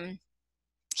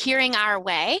Hearing Our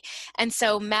Way. And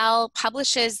so Mel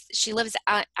publishes, she lives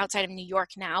outside of New York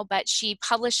now, but she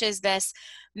publishes this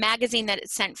magazine that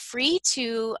is sent free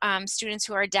to students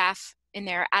who are deaf in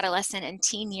their adolescent and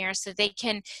teen years, so they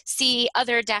can see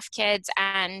other deaf kids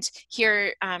and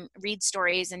hear, read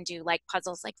stories and do like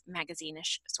puzzles, like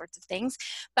magazine-ish sorts of things.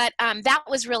 But that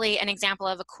was really an example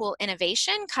of a cool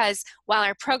innovation, because while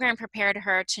our program prepared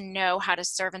her to know how to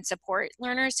serve and support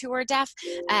learners who are deaf,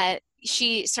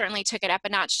 she certainly took it up a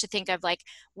notch to think of like,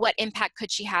 what impact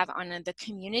could she have on the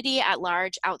community at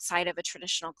large outside of a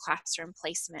traditional classroom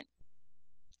placement,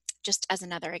 just as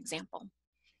another example.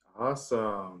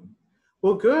 Awesome.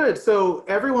 Well, good. So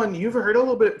everyone, you've heard a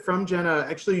little bit from Jenna.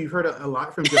 Actually, you've heard a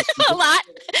lot from Jenna. A lot.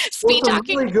 Speed some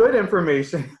talking. Really good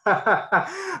information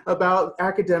about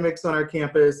academics on our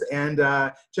campus. And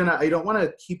Jenna, I don't want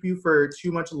to keep you for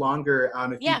too much longer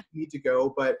if you need to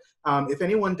go. But if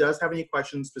anyone does have any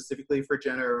questions specifically for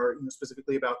Jenna, or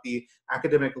specifically about the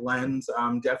academic lens,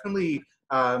 definitely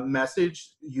message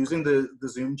using the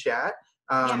Zoom chat.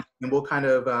 And we'll kind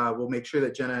of we'll make sure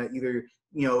that Jenna either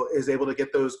is able to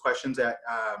get those questions at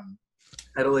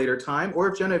at a later time. Or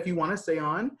if Jenna, if you want to stay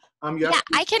on, yeah,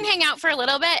 I can hang out for a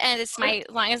little bit, and it's as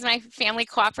long as my family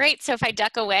cooperates. So if I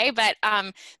duck away, but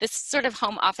this sort of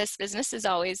home office business is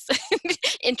always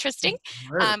interesting.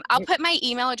 Right. I'll put my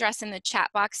email address in the chat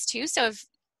box too. So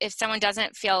if someone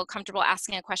doesn't feel comfortable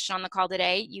asking a question on the call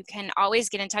today, you can always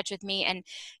get in touch with me. And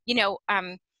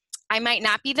I might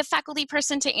not be the faculty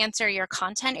person to answer your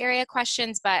content area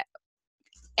questions, but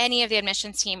any of the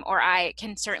admissions team or I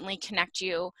can certainly connect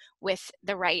you with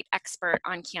the right expert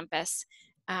on campus.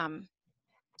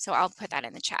 So I'll put that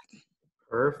in the chat.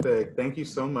 Perfect. Thank you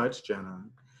so much, Jenna.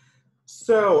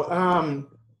 So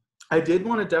I did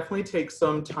want to definitely take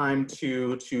some time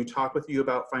to talk with you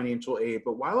about financial aid.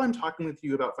 But while I'm talking with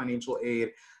you about financial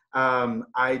aid,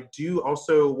 I do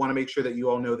also want to make sure that you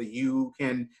all know that you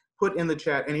can put in the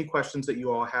chat any questions that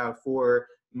you all have for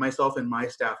myself and my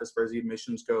staff as far as the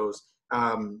admissions goes.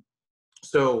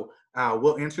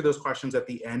 We'll answer those questions at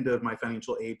the end of my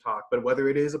financial aid talk, but whether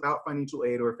it is about financial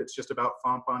aid or if it's just about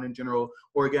Fontbonne in general,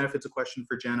 or again, if it's a question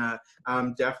for Jenna,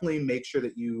 definitely make sure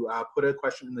that you put a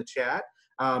question in the chat.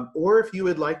 Or if you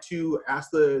would like to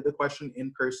ask the question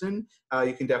in person,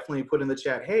 you can definitely put in the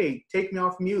chat, hey, take me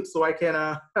off mute so I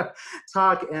can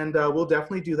talk, and we'll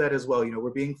definitely do that as well. You know,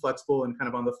 we're being flexible and kind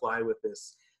of on the fly with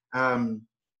this.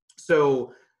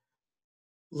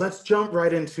 Let's jump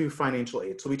right into financial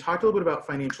aid. So we talked a little bit about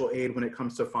financial aid when it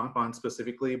comes to Fontbonne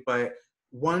specifically, but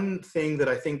one thing that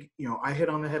I think, I hit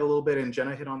on the head a little bit and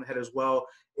Jenna hit on the head as well,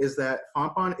 is that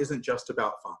Fontbonne isn't just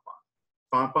about Fontbonne.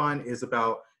 Fontbonne is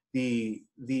about the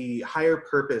higher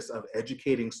purpose of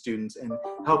educating students and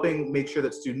helping make sure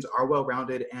that students are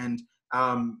well-rounded and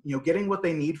getting what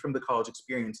they need from the college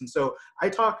experience. And so I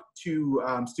talk to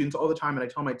students all the time, and I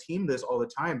tell my team this all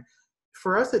the time.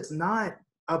 For us, it's not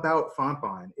about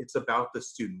Fontbonne, it's about the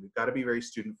student. We've got to be very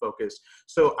student focused.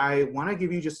 So I want to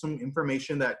give you just some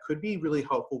information that could be really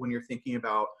helpful when you're thinking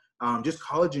about just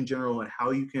college in general and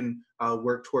how you can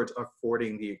work towards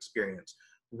affording the experience.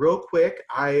 Real quick,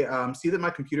 I see that my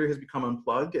computer has become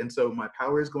unplugged, and so my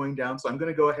power is going down. So I'm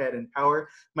going to go ahead and power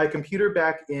my computer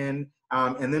back in,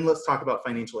 and then let's talk about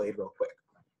financial aid real quick.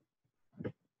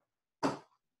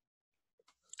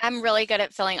 I'm really good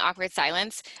at filling awkward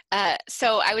silence.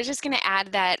 So I was just going to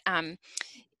add that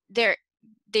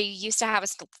they used to have a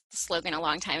slogan a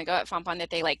long time ago at Fontbonne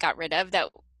that they got rid of that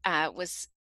was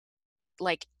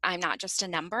like, I'm not just a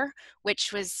number,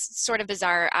 which was sort of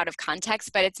bizarre out of context,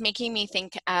 but it's making me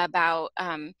think about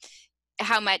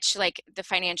how much the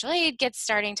financial aid gets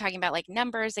starting talking about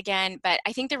numbers again. But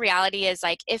I think the reality is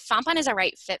if Fontbonne is a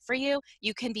right fit for you,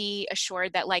 you can be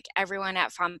assured that everyone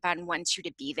at Fontbonne wants you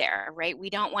to be there, right?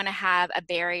 We don't want to have a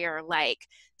barrier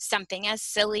something as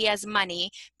silly as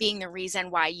money being the reason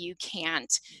why you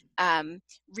can't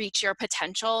reach your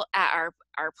potential at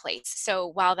our place.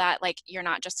 So while that you're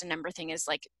not just a number thing is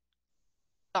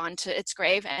gone to its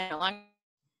grave and no longer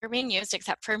being used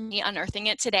except for me unearthing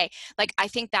it today, I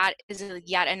think that is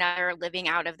yet another living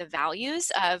out of the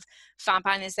values of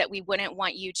Fontbonne, is that we wouldn't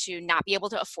want you to not be able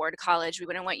to afford college. We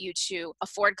wouldn't want you to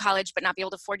afford college but not be able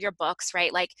to afford your books,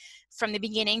 right? From the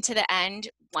beginning to the end,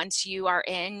 once you are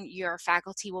in, your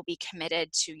faculty will be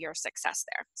committed to your success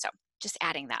there. So just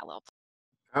adding that little.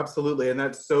 Absolutely, and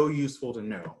that's so useful to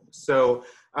know. So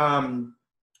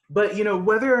but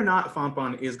whether or not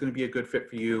Fontbonne is going to be a good fit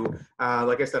for you,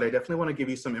 like I said, I definitely want to give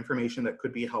you some information that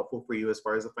could be helpful for you as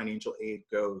far as the financial aid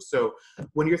goes. So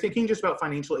when you're thinking just about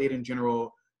financial aid in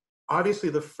general, obviously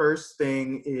the first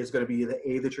thing is going to be the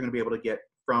aid that you're going to be able to get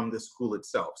from the school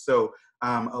itself. So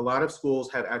a lot of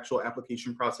schools have actual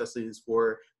application processes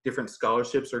for different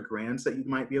scholarships or grants that you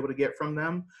might be able to get from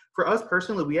them. For us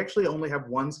personally, we actually only have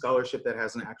one scholarship that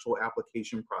has an actual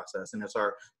application process, and it's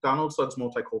our Donald Suggs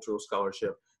Multicultural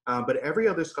Scholarship. But every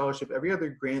other scholarship, every other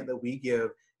grant that we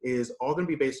give is all going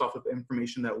to be based off of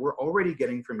information that we're already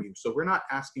getting from you. So we're not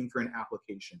asking for an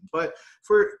application. But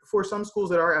for some schools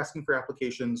that are asking for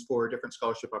applications for different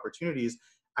scholarship opportunities,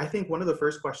 I think one of the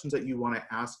first questions that you want to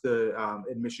ask the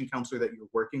admission counselor that you're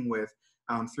working with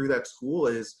through that school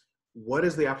is, what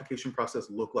does the application process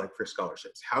look like for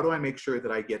scholarships? How do I make sure that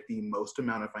I get the most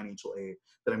amount of financial aid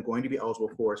that I'm going to be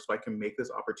eligible for so I can make this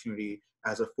opportunity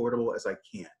as affordable as I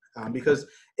can? Because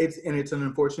it's an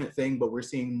unfortunate thing, but we're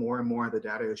seeing more and more the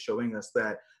data is showing us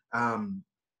that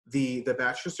the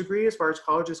bachelor's degree, as far as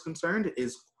college is concerned,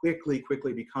 is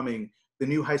quickly becoming the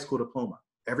new high school diploma.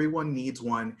 Everyone needs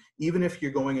one, even if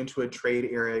you're going into a trade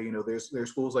area. There's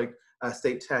schools like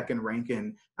State Tech and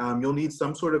Rankin. You'll need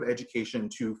some sort of education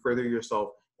to further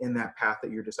yourself in that path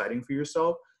that you're deciding for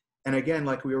yourself. And again,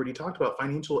 like we already talked about,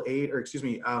 financial aid, or excuse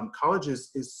me, college is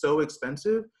so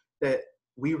expensive that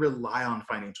we rely on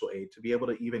financial aid to be able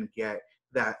to even get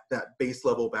that base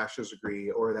level bachelor's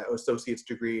degree or that associate's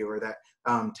degree or that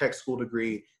tech school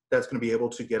degree that's going to be able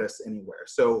to get us anywhere.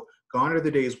 So gone are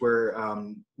the days where,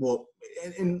 well,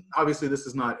 and obviously this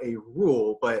is not a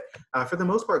rule, but for the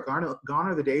most part, gone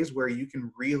are the days where you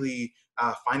can really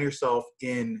find yourself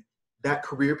in that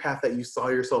career path that you saw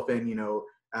yourself in,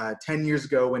 10 years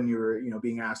ago when you were,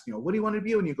 being asked, what do you want to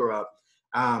be when you grow up?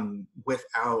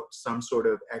 Without some sort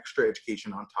of extra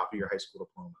education on top of your high school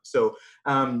diploma. So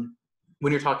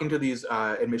when you're talking to these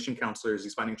admission counselors,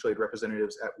 these financial aid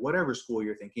representatives at whatever school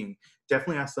you're thinking,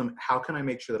 definitely ask them, how can I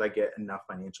make sure that I get enough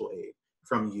financial aid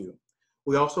from you?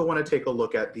 We also want to take a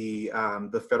look at the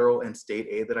federal and state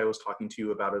aid that I was talking to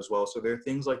you about as well. So there are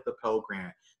things like the Pell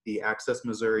Grant, the Access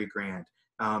Missouri Grant.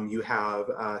 You have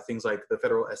things like the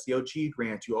federal SEOG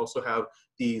grant. You also have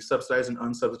the subsidized and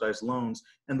unsubsidized loans.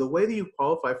 And the way that you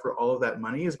qualify for all of that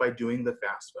money is by doing the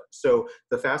FAFSA. So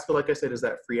the FAFSA, like I said, is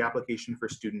that free application for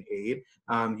student aid.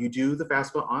 You do the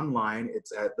FAFSA online.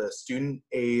 It's at the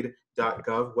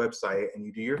studentaid.gov website, and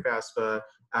you do your FAFSA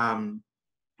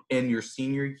in your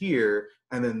senior year,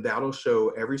 and then that'll show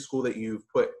every school that you've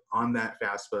put on that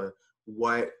FAFSA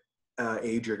what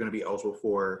aid you're going to be eligible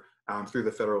for through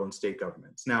the federal and state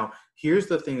governments. Now, here's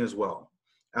the thing as well.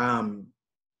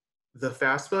 The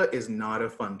FAFSA is not a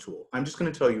fun tool. I'm just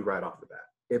going to tell you right off the bat.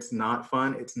 It's not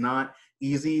fun. It's not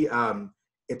easy.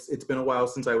 It's been a while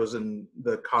since I was in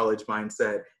the college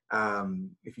mindset,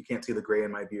 if you can't see the gray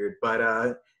in my beard.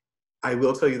 But I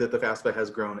will tell you that the FAFSA has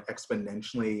grown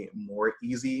exponentially more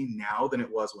easy now than it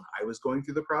was when I was going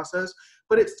through the process,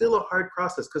 but it's still a hard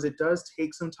process because it does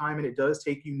take some time, and it does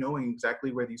take you knowing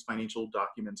exactly where these financial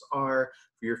documents are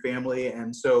for your family.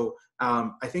 And so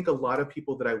I think a lot of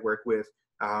people that I work with,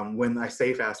 when I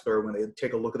say FAFSA or when they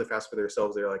take a look at the FAFSA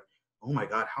themselves, they're like, oh my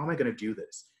God, how am I going to do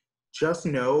this? Just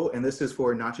know, and this is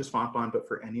for not just Fontbonne, but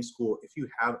for any school, if you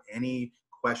have any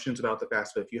questions about the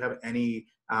FAFSA, if you have any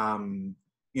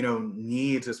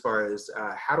needs as far as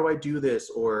how do I do this,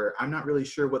 or I'm not really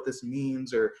sure what this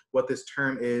means or what this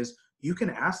term is, you can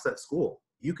ask that school.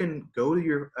 You can go to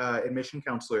your admission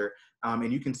counselor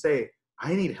and you can say,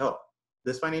 I need help.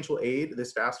 This financial aid,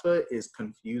 this FAFSA is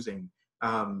confusing.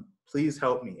 Please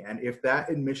help me. And if that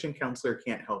admission counselor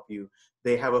can't help you,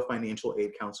 they have a financial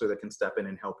aid counselor that can step in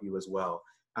and help you as well.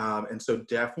 And so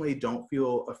definitely don't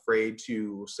feel afraid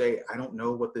to say, I don't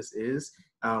know what this is.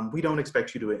 We don't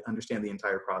expect you to understand the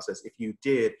entire process. If you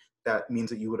did, that means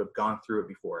that you would have gone through it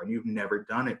before and you've never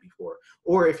done it before.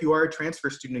 Or if you are a transfer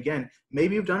student, again,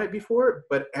 maybe you've done it before,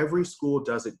 but every school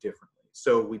does it differently.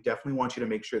 So we definitely want you to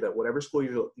make sure that whatever school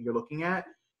you're looking at,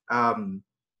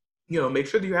 make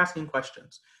sure that you're asking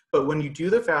questions. But when you do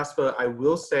the FAFSA, I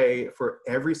will say for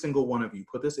every single one of you,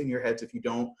 put this in your heads if you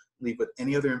don't leave with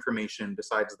any other information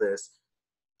besides this,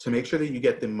 to make sure that you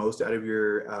get the most out of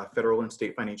your federal and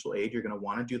state financial aid, you're going to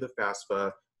want to do the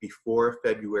FAFSA before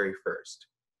February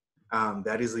 1st.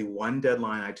 That is the one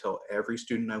deadline I tell every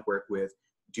student I work with,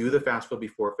 do the FAFSA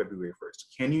before February 1st.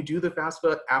 Can you do the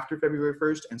FAFSA after February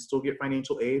 1st and still get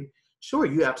financial aid? Sure,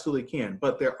 you absolutely can,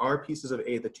 but there are pieces of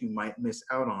aid that you might miss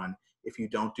out on if you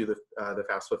don't do the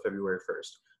FAFSA February 1st.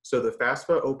 So the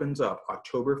FAFSA opens up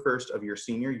October 1st of your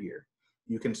senior year.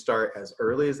 You can start as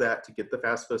early as that to get the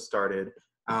FAFSA started.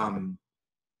 And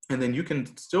then you can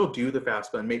still do the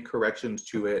FAFSA and make corrections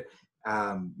to it,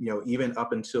 even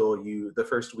up until the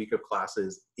first week of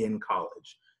classes in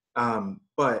college.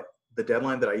 But the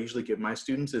deadline that I usually give my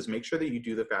students is make sure that you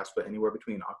do the FAFSA anywhere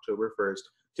between October 1st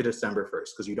to December 1st,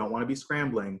 because you don't want to be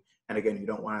scrambling. And again, you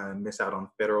don't want to miss out on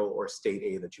federal or state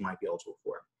aid that you might be eligible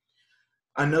for.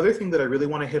 Another thing that I really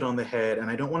want to hit on the head, and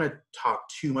I don't want to talk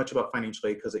too much about financial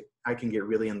aid because I can get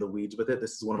really in the weeds with it.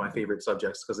 This is one of my favorite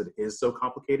subjects because it is so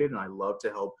complicated, and I love to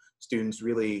help students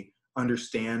really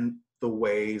understand the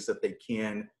ways that they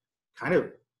can kind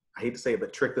of, I hate to say it,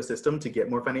 but trick the system to get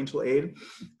more financial aid.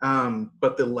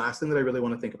 But the last thing that I really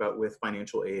want to think about with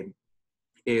financial aid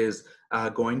is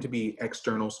going to be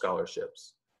external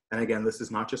scholarships. And again, this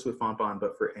is not just with Fontbonne,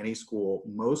 but for any school.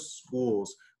 Most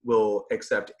schools will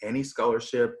accept any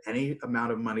scholarship, any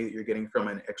amount of money that you're getting from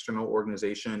an external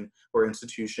organization or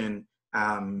institution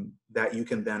that you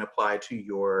can then apply to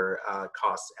your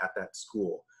costs at that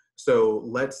school. So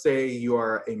let's say you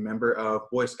are a member of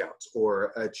Boy Scouts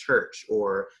or a church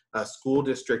or a school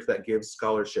district that gives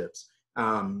scholarships.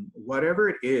 Whatever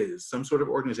it is, some sort of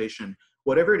organization,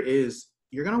 whatever it is,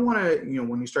 you're going to want to,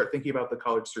 when you start thinking about the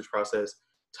college search process,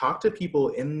 talk to people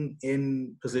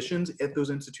in positions at those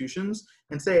institutions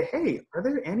and say, hey, are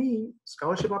there any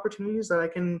scholarship opportunities that I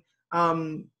can,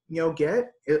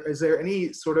 is there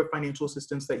any sort of financial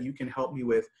assistance that you can help me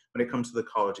with when it comes to the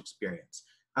college experience?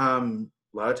 A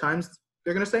lot of times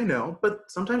they're going to say no, but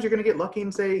sometimes you're going to get lucky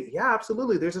and say, yeah,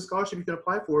 absolutely. There's a scholarship you can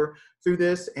apply for through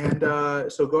this. And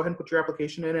so go ahead and put your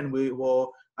application in and we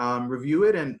will review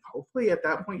it. And hopefully at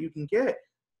that point you can get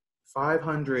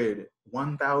 $500,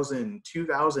 $1,000,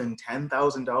 $2,000,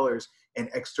 $10,000 in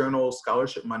external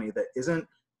scholarship money that isn't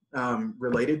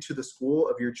related to the school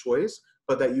of your choice,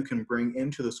 but that you can bring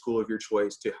into the school of your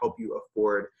choice to help you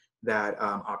afford that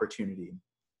opportunity.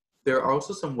 There are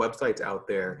also some websites out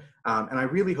there, and I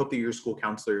really hope that your school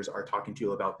counselors are talking to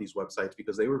you about these websites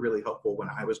because they were really helpful when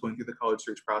I was going through the college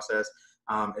search process.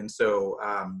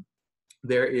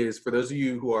 There is, for those of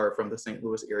you who are from the St.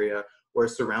 Louis area or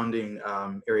surrounding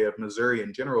area of Missouri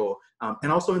in general,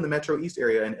 and also in the Metro East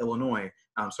area in Illinois,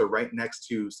 so right next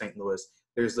to St. Louis,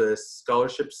 there's a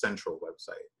Scholarship Central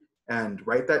website. And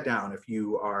write that down if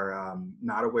you are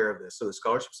not aware of this. So the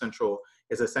Scholarship Central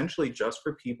is essentially just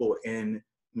for people in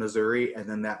Missouri and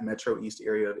then that Metro East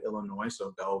area of Illinois,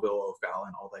 so Belleville,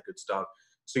 O'Fallon, all that good stuff.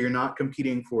 So you're not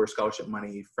competing for scholarship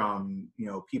money from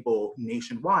people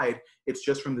nationwide. It's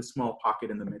just from this small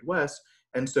pocket in the Midwest.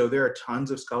 And so there are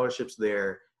tons of scholarships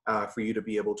there for you to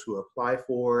be able to apply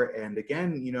for. And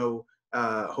again,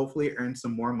 hopefully earn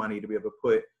some more money to be able to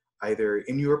put either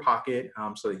in your pocket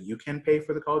so that you can pay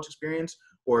for the college experience,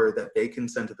 or that they can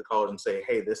send to the college and say,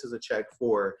 hey, this is a check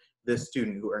for this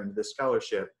student who earned this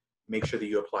scholarship. Make sure that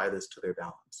you apply this to their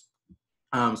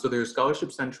balance. So there's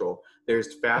Scholarship Central,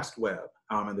 there's FastWeb,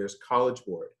 and there's College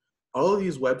Board. All of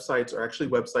these websites are actually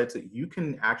websites that you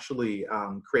can actually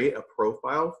create a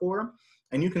profile for.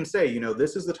 And you can say,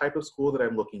 this is the type of school that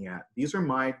I'm looking at. These are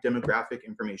my demographic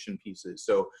information pieces.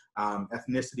 So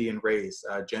ethnicity and race,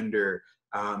 gender,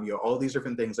 all these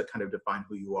different things that kind of define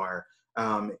who you are.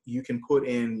 You can put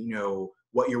in,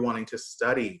 what you're wanting to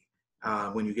study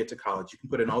when you get to college. You can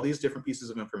put in all these different pieces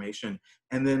of information.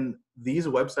 And then these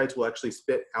websites will actually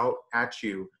spit out at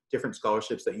you different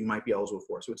scholarships that you might be eligible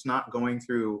for. So it's not going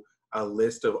through a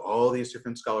list of all these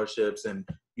different scholarships and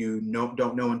you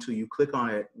don't know until you click on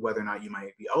it whether or not you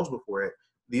might be eligible for it.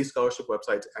 These scholarship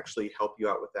websites actually help you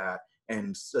out with that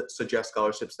and suggest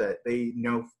scholarships that they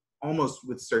know almost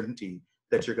with certainty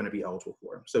that you're going to be eligible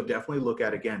for. So definitely look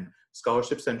at, again,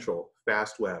 Scholarship Central,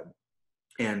 FastWeb,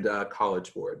 and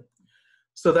College Board.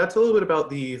 So that's a little bit about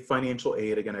the financial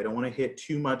aid. Again, I don't want to hit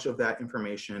too much of that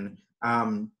information.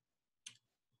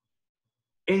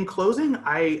 In closing,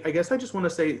 I guess I just want to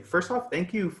say, first off,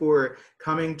 thank you for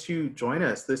coming to join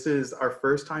us. This is our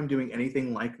first time doing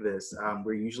anything like this.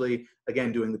 We're usually,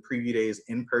 again, doing the preview days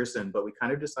in person, but we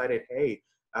kind of decided, hey,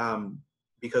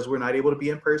 because we're not able to be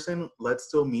in person, let's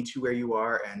still meet you where you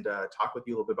are and talk with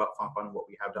you a little bit about Fontbonne and what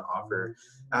we have to offer.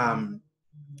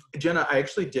 Jenna, I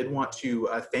actually did want to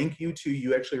thank you too.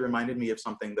 You actually reminded me of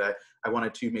something that I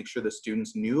wanted to make sure the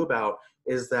students knew about,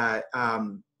 is that,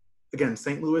 again,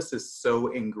 St. Louis is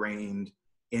so ingrained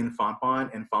in Fontbonne,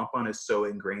 and Fontbonne is so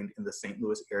ingrained in the St.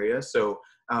 Louis area. So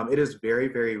it is very,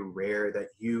 very rare that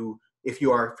if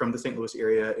you are from the St. Louis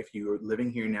area, if you're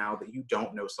living here now, that you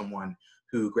don't know someone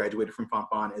who graduated from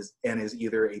Fontbonne and is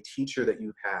either a teacher that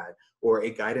you've had, or a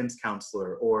guidance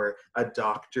counselor, or a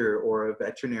doctor, or a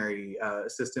veterinary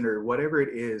assistant, or whatever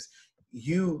it is.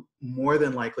 You more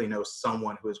than likely know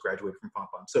someone who has graduated from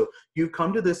Fontbonne. So you've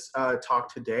come to this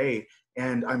talk today,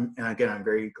 and I'm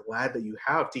very glad that you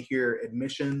have, to hear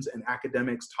admissions and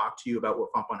academics talk to you about what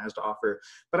Fontbonne has to offer.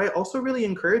 But I also really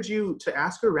encourage you to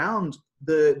ask around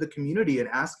the community and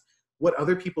ask what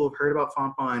other people have heard about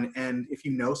Fontbonne. And if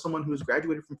you know someone who has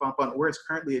graduated from Fontbonne or is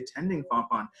currently attending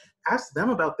Fontbonne, ask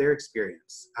them about their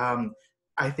experience.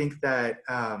 I think that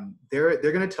they're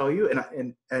going to tell you,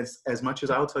 and as much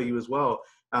as I'll tell you as well,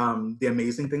 the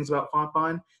amazing things about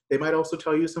Fontbonne. They might also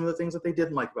tell you some of the things that they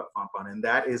didn't like about Fontbonne, and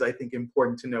that is, I think,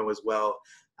 important to know as well.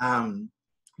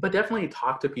 But definitely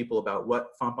talk to people about what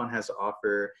Fontbonne has to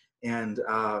offer, and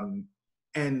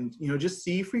just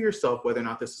see for yourself whether or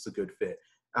not this is a good fit.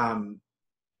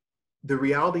 The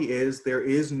reality is there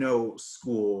is no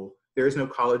school, there is no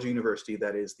college or university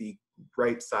that is the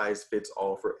right size fits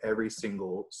all for every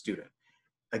single student.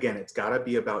 Again, it's got to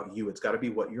be about you. It's got to be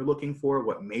what you're looking for,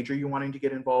 what major you're wanting to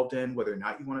get involved in, whether or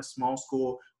not you want a small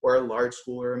school or a large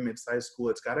school or a mid-sized school.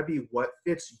 It's got to be what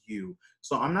fits you.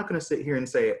 So I'm not going to sit here and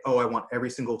say, oh, I want every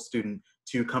single student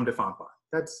to come to Fontbonne.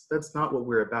 That's not what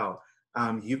we're about.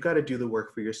 You've got to do the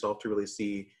work for yourself to really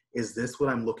see, is this what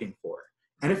I'm looking for?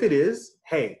 And if it is,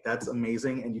 hey, that's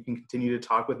amazing. And you can continue to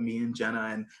talk with me and Jenna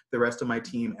and the rest of my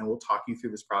team, and we'll talk you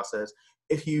through this process.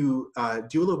 If you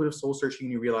do a little bit of soul searching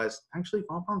and you realize, actually,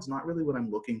 Fontbonne's not really what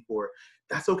I'm looking for,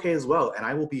 that's okay as well. And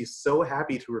I will be so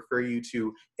happy to refer you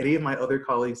to any of my other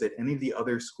colleagues at any of the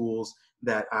other schools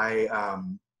that I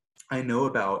know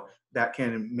about that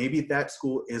can, maybe that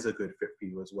school is a good fit for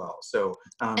you as well. So,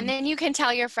 and then you can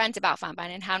tell your friends about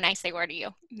Fontbonne and how nice they were to you.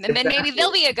 And then maybe they'll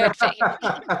be a good fit.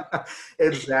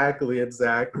 Exactly.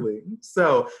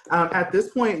 So at this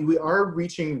point, we are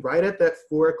reaching right at that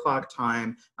 4 o'clock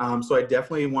time. So I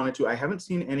definitely wanted to, I haven't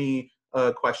seen any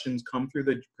questions come through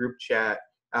the group chat.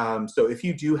 So if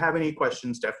you do have any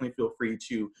questions, definitely feel free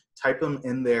to type them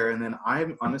in there. And then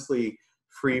I'm honestly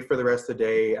free for the rest of the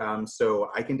day.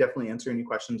 So I can definitely answer any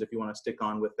questions if you want to stick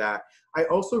on with that. I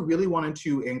also really wanted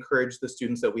to encourage the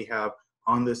students that we have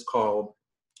on this call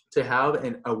to have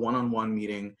a one-on-one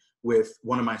meeting with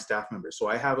one of my staff members. So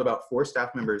I have about 4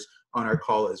 staff members on our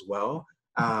call as well,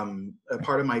 a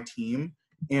part of my team.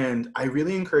 And I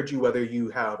really encourage you, whether you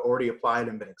have already applied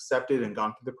and been accepted and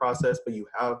gone through the process, but you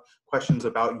have questions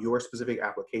about your specific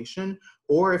application,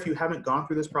 or if you haven't gone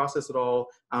through this process at all,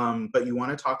 but you want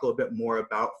to talk a little bit more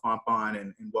about Fontbonne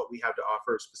and what we have to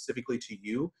offer specifically to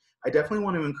you, I definitely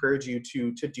want to encourage you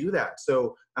to do that.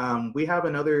 So we have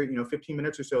another 15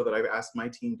 minutes or so that I've asked my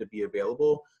team to be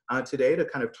available today to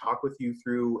kind of talk with you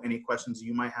through any questions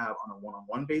you might have on a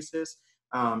one-on-one basis.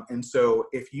 And so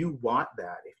if you want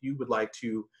that, if you would like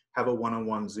to have a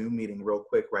one-on-one Zoom meeting real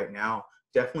quick right now,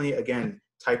 definitely, again,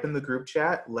 type in the group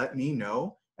chat, let me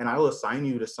know, and I will assign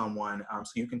you to someone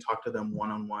so you can talk to them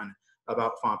one-on-one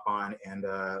about Fontbonne and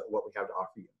what we have to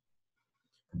offer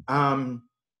you.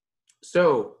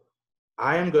 So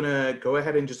I am gonna go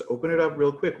ahead and just open it up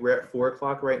real quick. We're at 4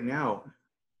 o'clock right now.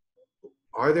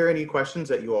 Are there any questions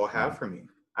that you all have for me?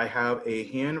 I have a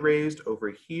hand raised over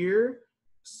here.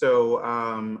 So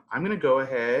I'm going to go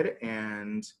ahead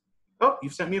and, oh,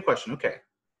 you've sent me a question. Okay.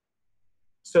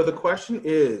 So the question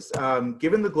is,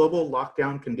 given the global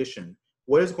lockdown condition,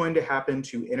 what is going to happen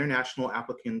to international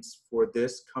applicants for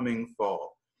this coming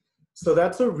fall? So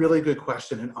that's a really good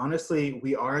question. And honestly,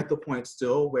 we are at the point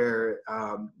still where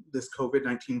this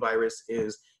COVID-19 virus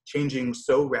is changing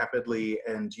so rapidly.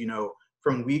 And,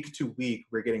 from week to week,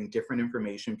 we're getting different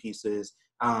information pieces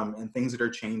and things that are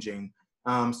changing.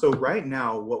 So right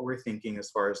now, what we're thinking as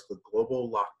far as the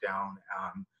global lockdown,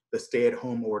 the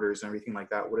stay-at-home orders and everything like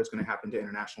that, what is going to happen to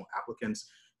international applicants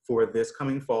for this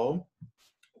coming fall,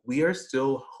 we are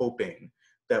still hoping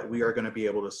that we are going to be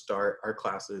able to start our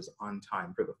classes on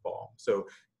time for the fall. So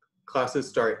classes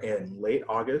start in late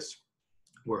August.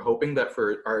 We're hoping that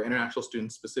for our international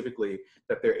students specifically,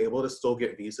 that they're able to still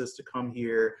get visas to come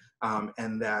here,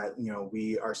 and that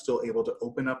we are still able to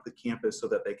open up the campus so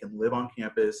that they can live on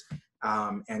campus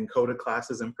and go to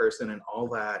classes in person and all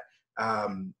that.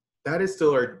 That is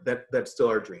still that's still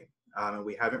our dream. And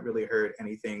we haven't really heard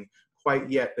anything quite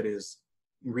yet that is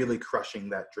really crushing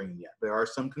that dream yet. There are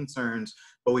some concerns,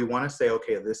 but we want to say,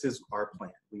 okay, this is our plan.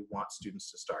 We want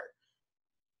students to start.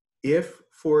 If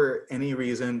for any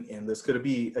reason, and this could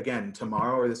be, again,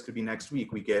 tomorrow or this could be next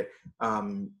week, we get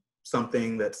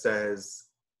something that says,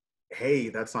 hey,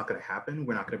 that's not going to happen.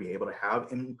 We're not going to be able to have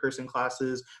in-person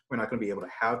classes. We're not going to be able to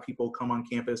have people come on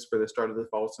campus for the start of the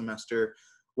fall semester.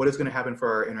 What is going to happen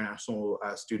for our international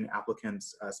student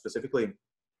applicants specifically?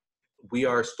 We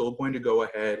are still going to go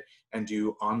ahead and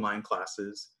do online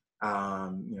classes,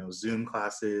 Zoom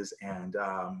classes, and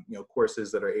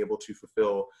courses that are able to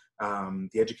fulfill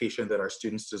the education that our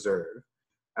students deserve.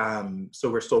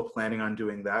 So we're still planning on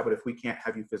doing that, but if we can't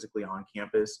have you physically on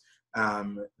campus,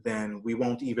 then we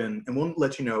won't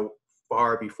let you know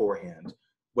far beforehand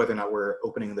whether or not we're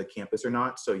opening the campus or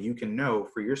not, so you can know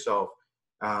for yourself,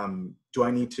 do I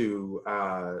need to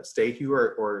stay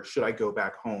here or should I go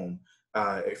back home?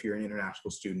 If you're an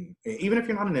international student, even if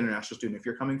you're not an international student, if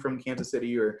you're coming from Kansas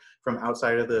City or from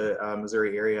outside of the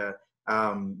Missouri area,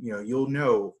 you'll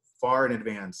know far in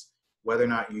advance whether or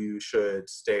not you should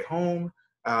stay home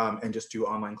and just do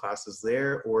online classes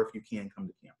there, or if you can come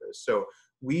to campus. So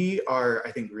we are,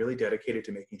 I think, really dedicated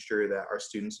to making sure that our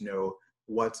students know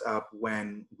what's up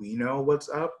when we know what's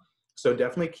up. So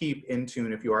definitely keep in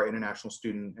tune if you are an international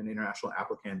student, an international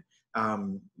applicant.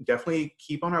 Definitely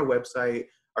keep on our website.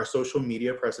 Our social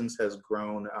media presence has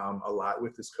grown a lot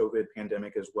with this COVID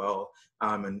pandemic as well,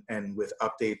 and with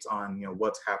updates on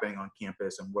what's happening on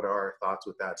campus and what are our thoughts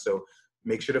with that. So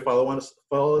make sure to follow us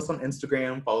on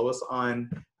Instagram, follow us on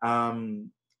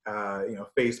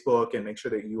Facebook, and make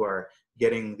sure that you are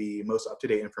getting the most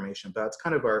up-to-date information. That's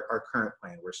kind of our current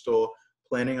plan. We're still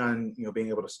planning on, being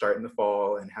able to start in the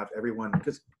fall and have everyone,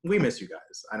 because we miss you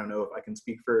guys. I don't know if I can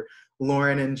speak for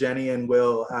Lauren and Jenny and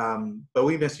Will, but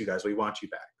we miss you guys. We want you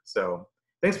back. So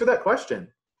thanks for that question.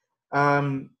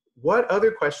 What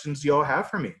other questions do y'all have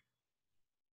for me?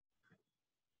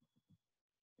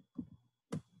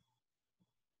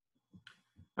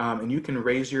 And you can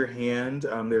raise your hand.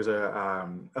 There's a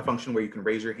function where you can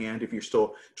raise your hand. If you're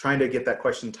still trying to get that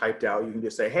question typed out, you can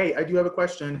just say, hey, I do have a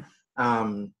question.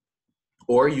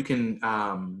 Or you can,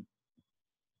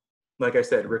 like I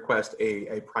said, request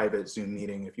a private Zoom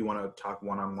meeting if you want to talk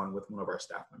one-on-one with one of our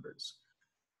staff members.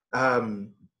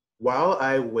 While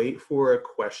I wait for a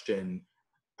question,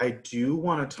 I do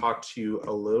want to talk to you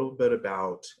a little bit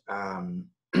about,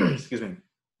 excuse me,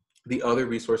 the other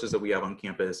resources that we have on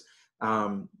campus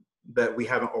that we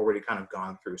haven't already kind of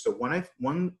gone through. So one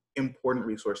important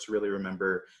resource to really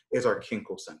remember is our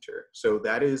Kinkle Center. So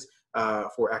that is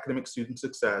for academic student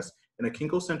success. And the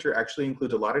Kinkle Center actually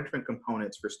includes a lot of different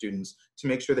components for students to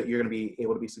make sure that you're going to be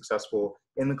able to be successful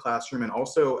in the classroom and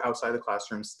also outside the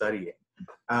classroom studying.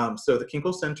 So the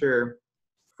Kinkle Center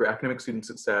for academic student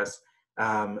success,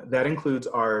 that includes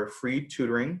our free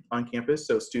tutoring on campus.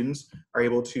 So students are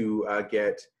able to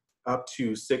get up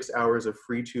to 6 hours of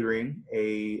free tutoring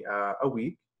a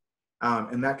week.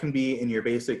 And that can be in your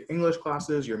basic English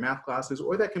classes, your math classes,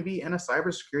 or that can be in a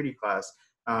cybersecurity class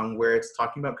where it's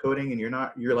talking about coding and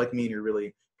you're like me and you're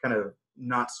really kind of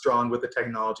not strong with the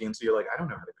technology. And so you're like, I don't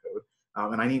know how to code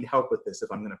and I need help with this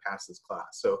if I'm going to pass this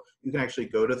class. So you can actually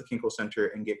go to the Kinkle Center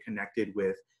and get connected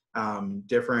with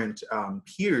different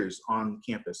peers on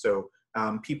campus. So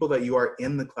people that you are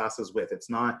in the classes with.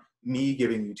 It's not me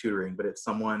giving you tutoring, but it's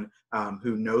someone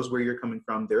who knows where you're coming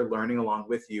from. They're learning along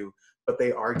with you, but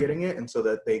they are getting it, and so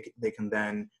that they can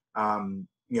then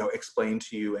explain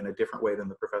to you in a different way than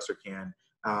the professor can,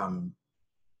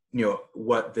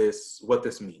 what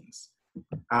this means.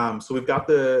 So we've got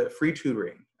the free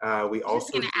tutoring. We also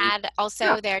just going to add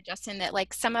also there, Justin, that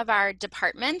like some of our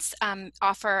departments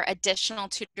offer additional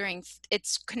tutoring.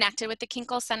 It's connected with the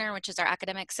Kinkle Center, which is our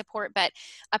academic support, but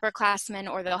upperclassmen,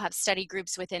 or they'll have study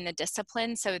groups within the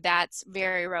discipline. So that's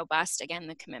very robust. Again,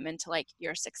 the commitment to like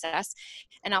your success.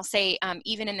 And I'll say,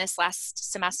 even in this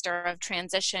last semester of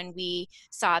transition, we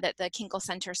saw that the Kinkle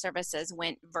Center services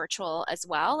went virtual as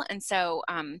well. And so,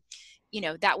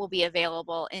 that will be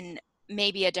available in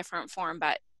maybe a different form,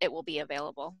 but it will be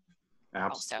available.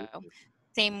 Absolutely. Also.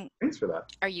 Same. Thanks for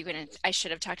that. I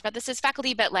should have talked about this as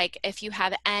faculty, but like if you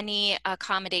have any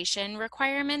accommodation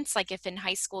requirements, like if in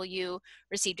high school you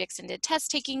received extended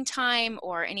test taking time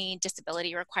or any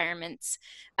disability requirements,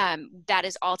 that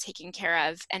is all taken care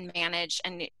of and managed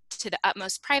and to the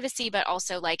utmost privacy, but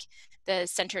also like the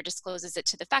center discloses it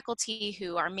to the faculty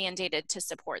who are mandated to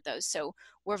support those. So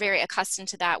we're very accustomed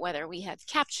to that, whether we have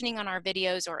captioning on our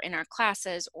videos or in our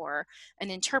classes or an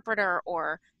interpreter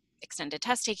or extended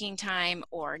test taking time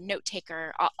or note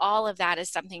taker. All of that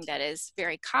is something that is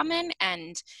very common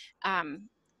and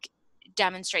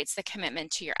demonstrates the commitment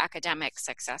to your academic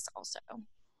success also.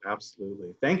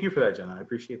 Absolutely. Thank you for that, Jenna. I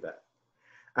appreciate that.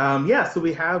 So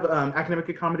we have academic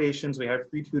accommodations, we have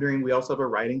free tutoring, we also have a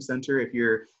writing center if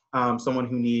you're someone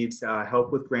who needs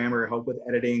help with grammar, help with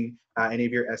editing any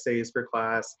of your essays for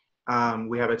class.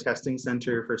 We have a testing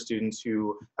center for students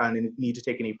who need to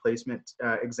take any placement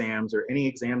exams or any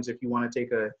exams if you want to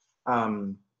take a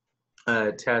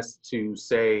test to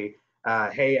say,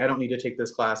 hey, I don't need to take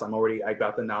this class, I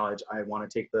got the knowledge, I want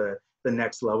to take the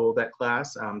next level of that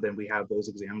class, then we have those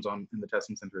exams in the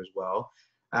testing center as well.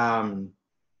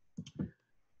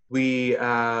 We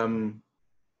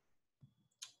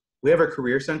have a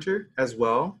career center as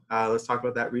well. Let's talk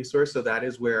about that resource. So that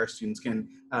is where our students can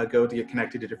go to get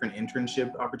connected to different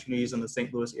internship opportunities in the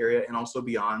St. Louis area and also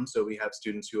beyond. So we have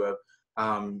students who have,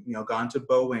 gone to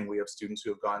Boeing. We have students who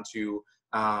have gone to,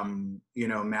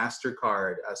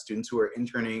 MasterCard, students who are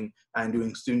interning and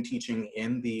doing student teaching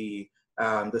in the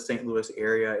St. Louis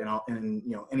area and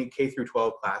any K through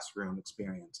 12 classroom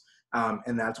experience.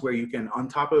 And that's where you can, on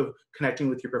top of connecting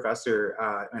with your professor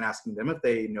and asking them if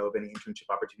they know of any internship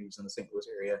opportunities in the St. Louis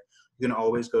area, you can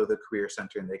always go to the Career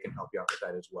Center and they can help you out with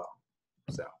that as well.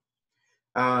 So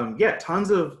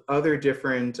tons of other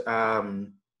different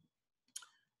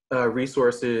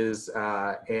resources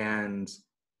and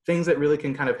things that really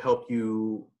can kind of help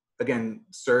you, again,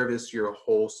 service your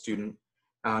whole student.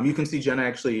 You can see Jenna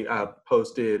actually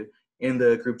posted in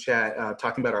the group chat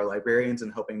talking about our librarians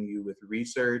and helping you with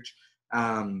research.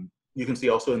 You can see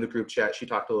also in the group chat, she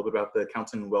talked a little bit about the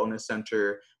Counseling and Wellness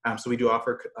Center. So we do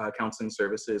offer counseling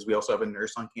services. We also have a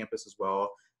nurse on campus as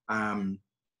well.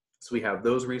 So we have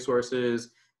those resources.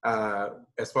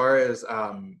 As far as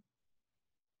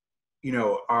you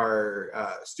know,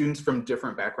 are students from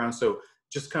different backgrounds. So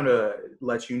just kind of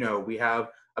let you know, we have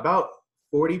about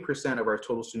 40% of our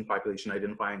total student population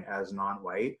identifying as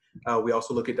non-white. We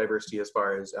also look at diversity as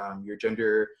far as your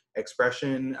gender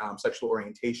expression, sexual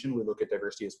orientation. We look at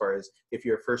diversity as far as if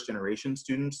you're a first generation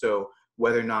student. So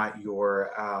whether or not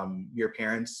your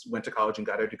parents went to college and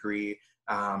got a degree,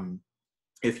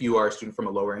 if you are a student from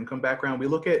a lower income background, we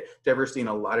look at diversity in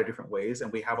a lot of different ways,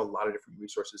 and we have a lot of different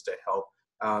resources to help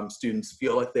students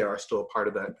feel like they are still a part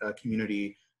of that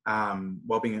community,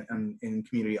 while being in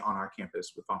community on our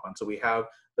campus with Fontbonne. So we have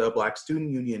the Black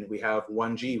Student Union, we have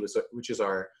 1G, which is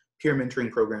our peer mentoring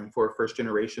program for first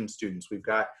generation students. We've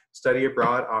got study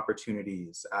abroad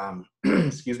opportunities,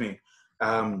 excuse me.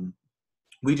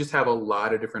 We just have a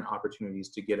lot of different opportunities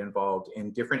to get involved in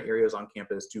different areas on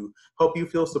campus to help you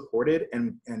feel supported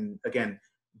and again,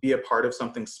 be a part of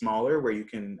something smaller where you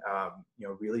can, you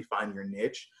know, really find your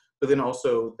niche. But then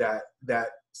also that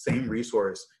same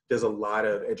resource does a lot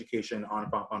of education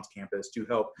on Fontbonne's campus to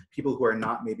help people who are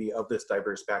not maybe of this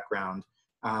diverse background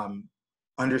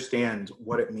understand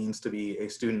what it means to be a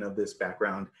student of this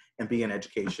background and be in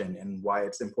education, and why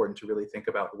it's important to really think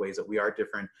about the ways that we are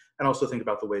different and also think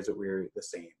about the ways that we're the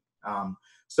same.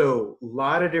 So a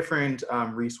lot of different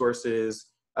resources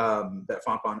that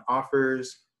Fontbonne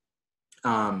offers.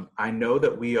 I know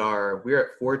that we're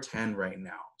at 4:10 right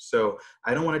now, so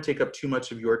I don't want to take up too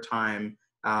much of your time.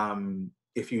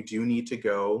 If you do need to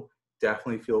go,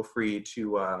 definitely feel free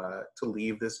to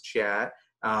leave this chat.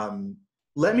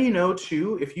 Let me know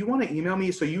too, if you want to email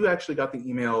me. So you actually got the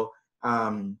email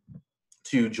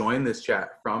to join this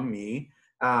chat from me.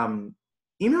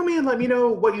 Email me and let me know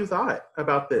what you thought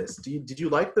about this. Did you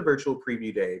like the virtual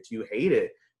preview day? Do you hate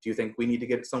it? Do you think we need to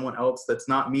get someone else that's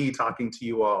not me talking to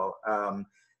you all?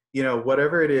 You know,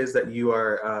 whatever it is that you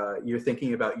are, you're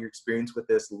thinking about your experience with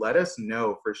this, let us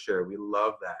know for sure. We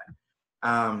love that.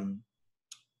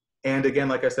 And again,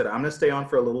 like I said, I'm gonna stay on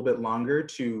for a little bit longer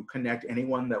to connect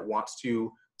anyone that wants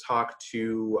to talk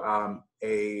to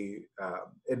a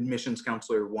admissions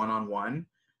counselor one-on-one.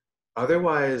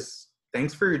 Otherwise,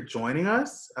 thanks for joining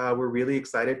us. We're really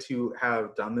excited to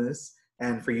have done this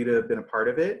and for you to have been a part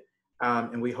of it.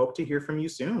 And we hope to hear from you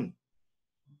soon.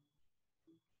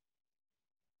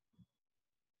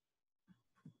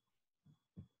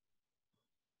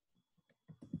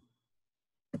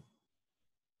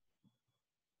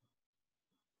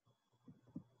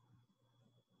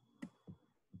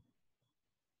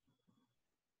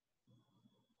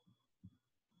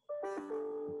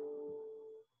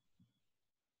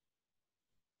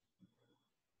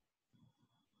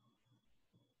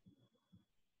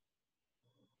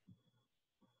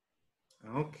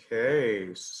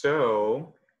 Okay,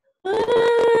 so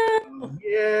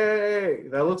yay!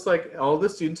 That looks like all the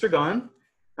students are gone.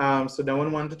 So no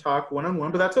one wanted to talk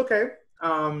one-on-one, but that's okay.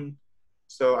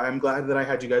 So I'm glad that I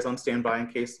had you guys on standby in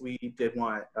case we did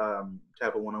want to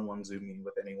have a one-on-one Zoom meeting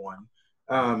with anyone.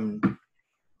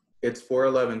 It's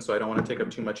 4:11, so I don't want to take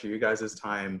up too much of you guys'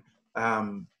 time.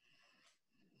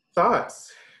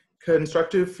 Thoughts,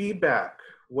 constructive feedback.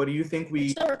 What do you think We're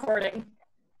still recording.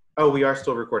 Oh, we are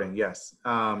still recording, yes.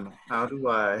 How do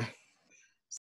I?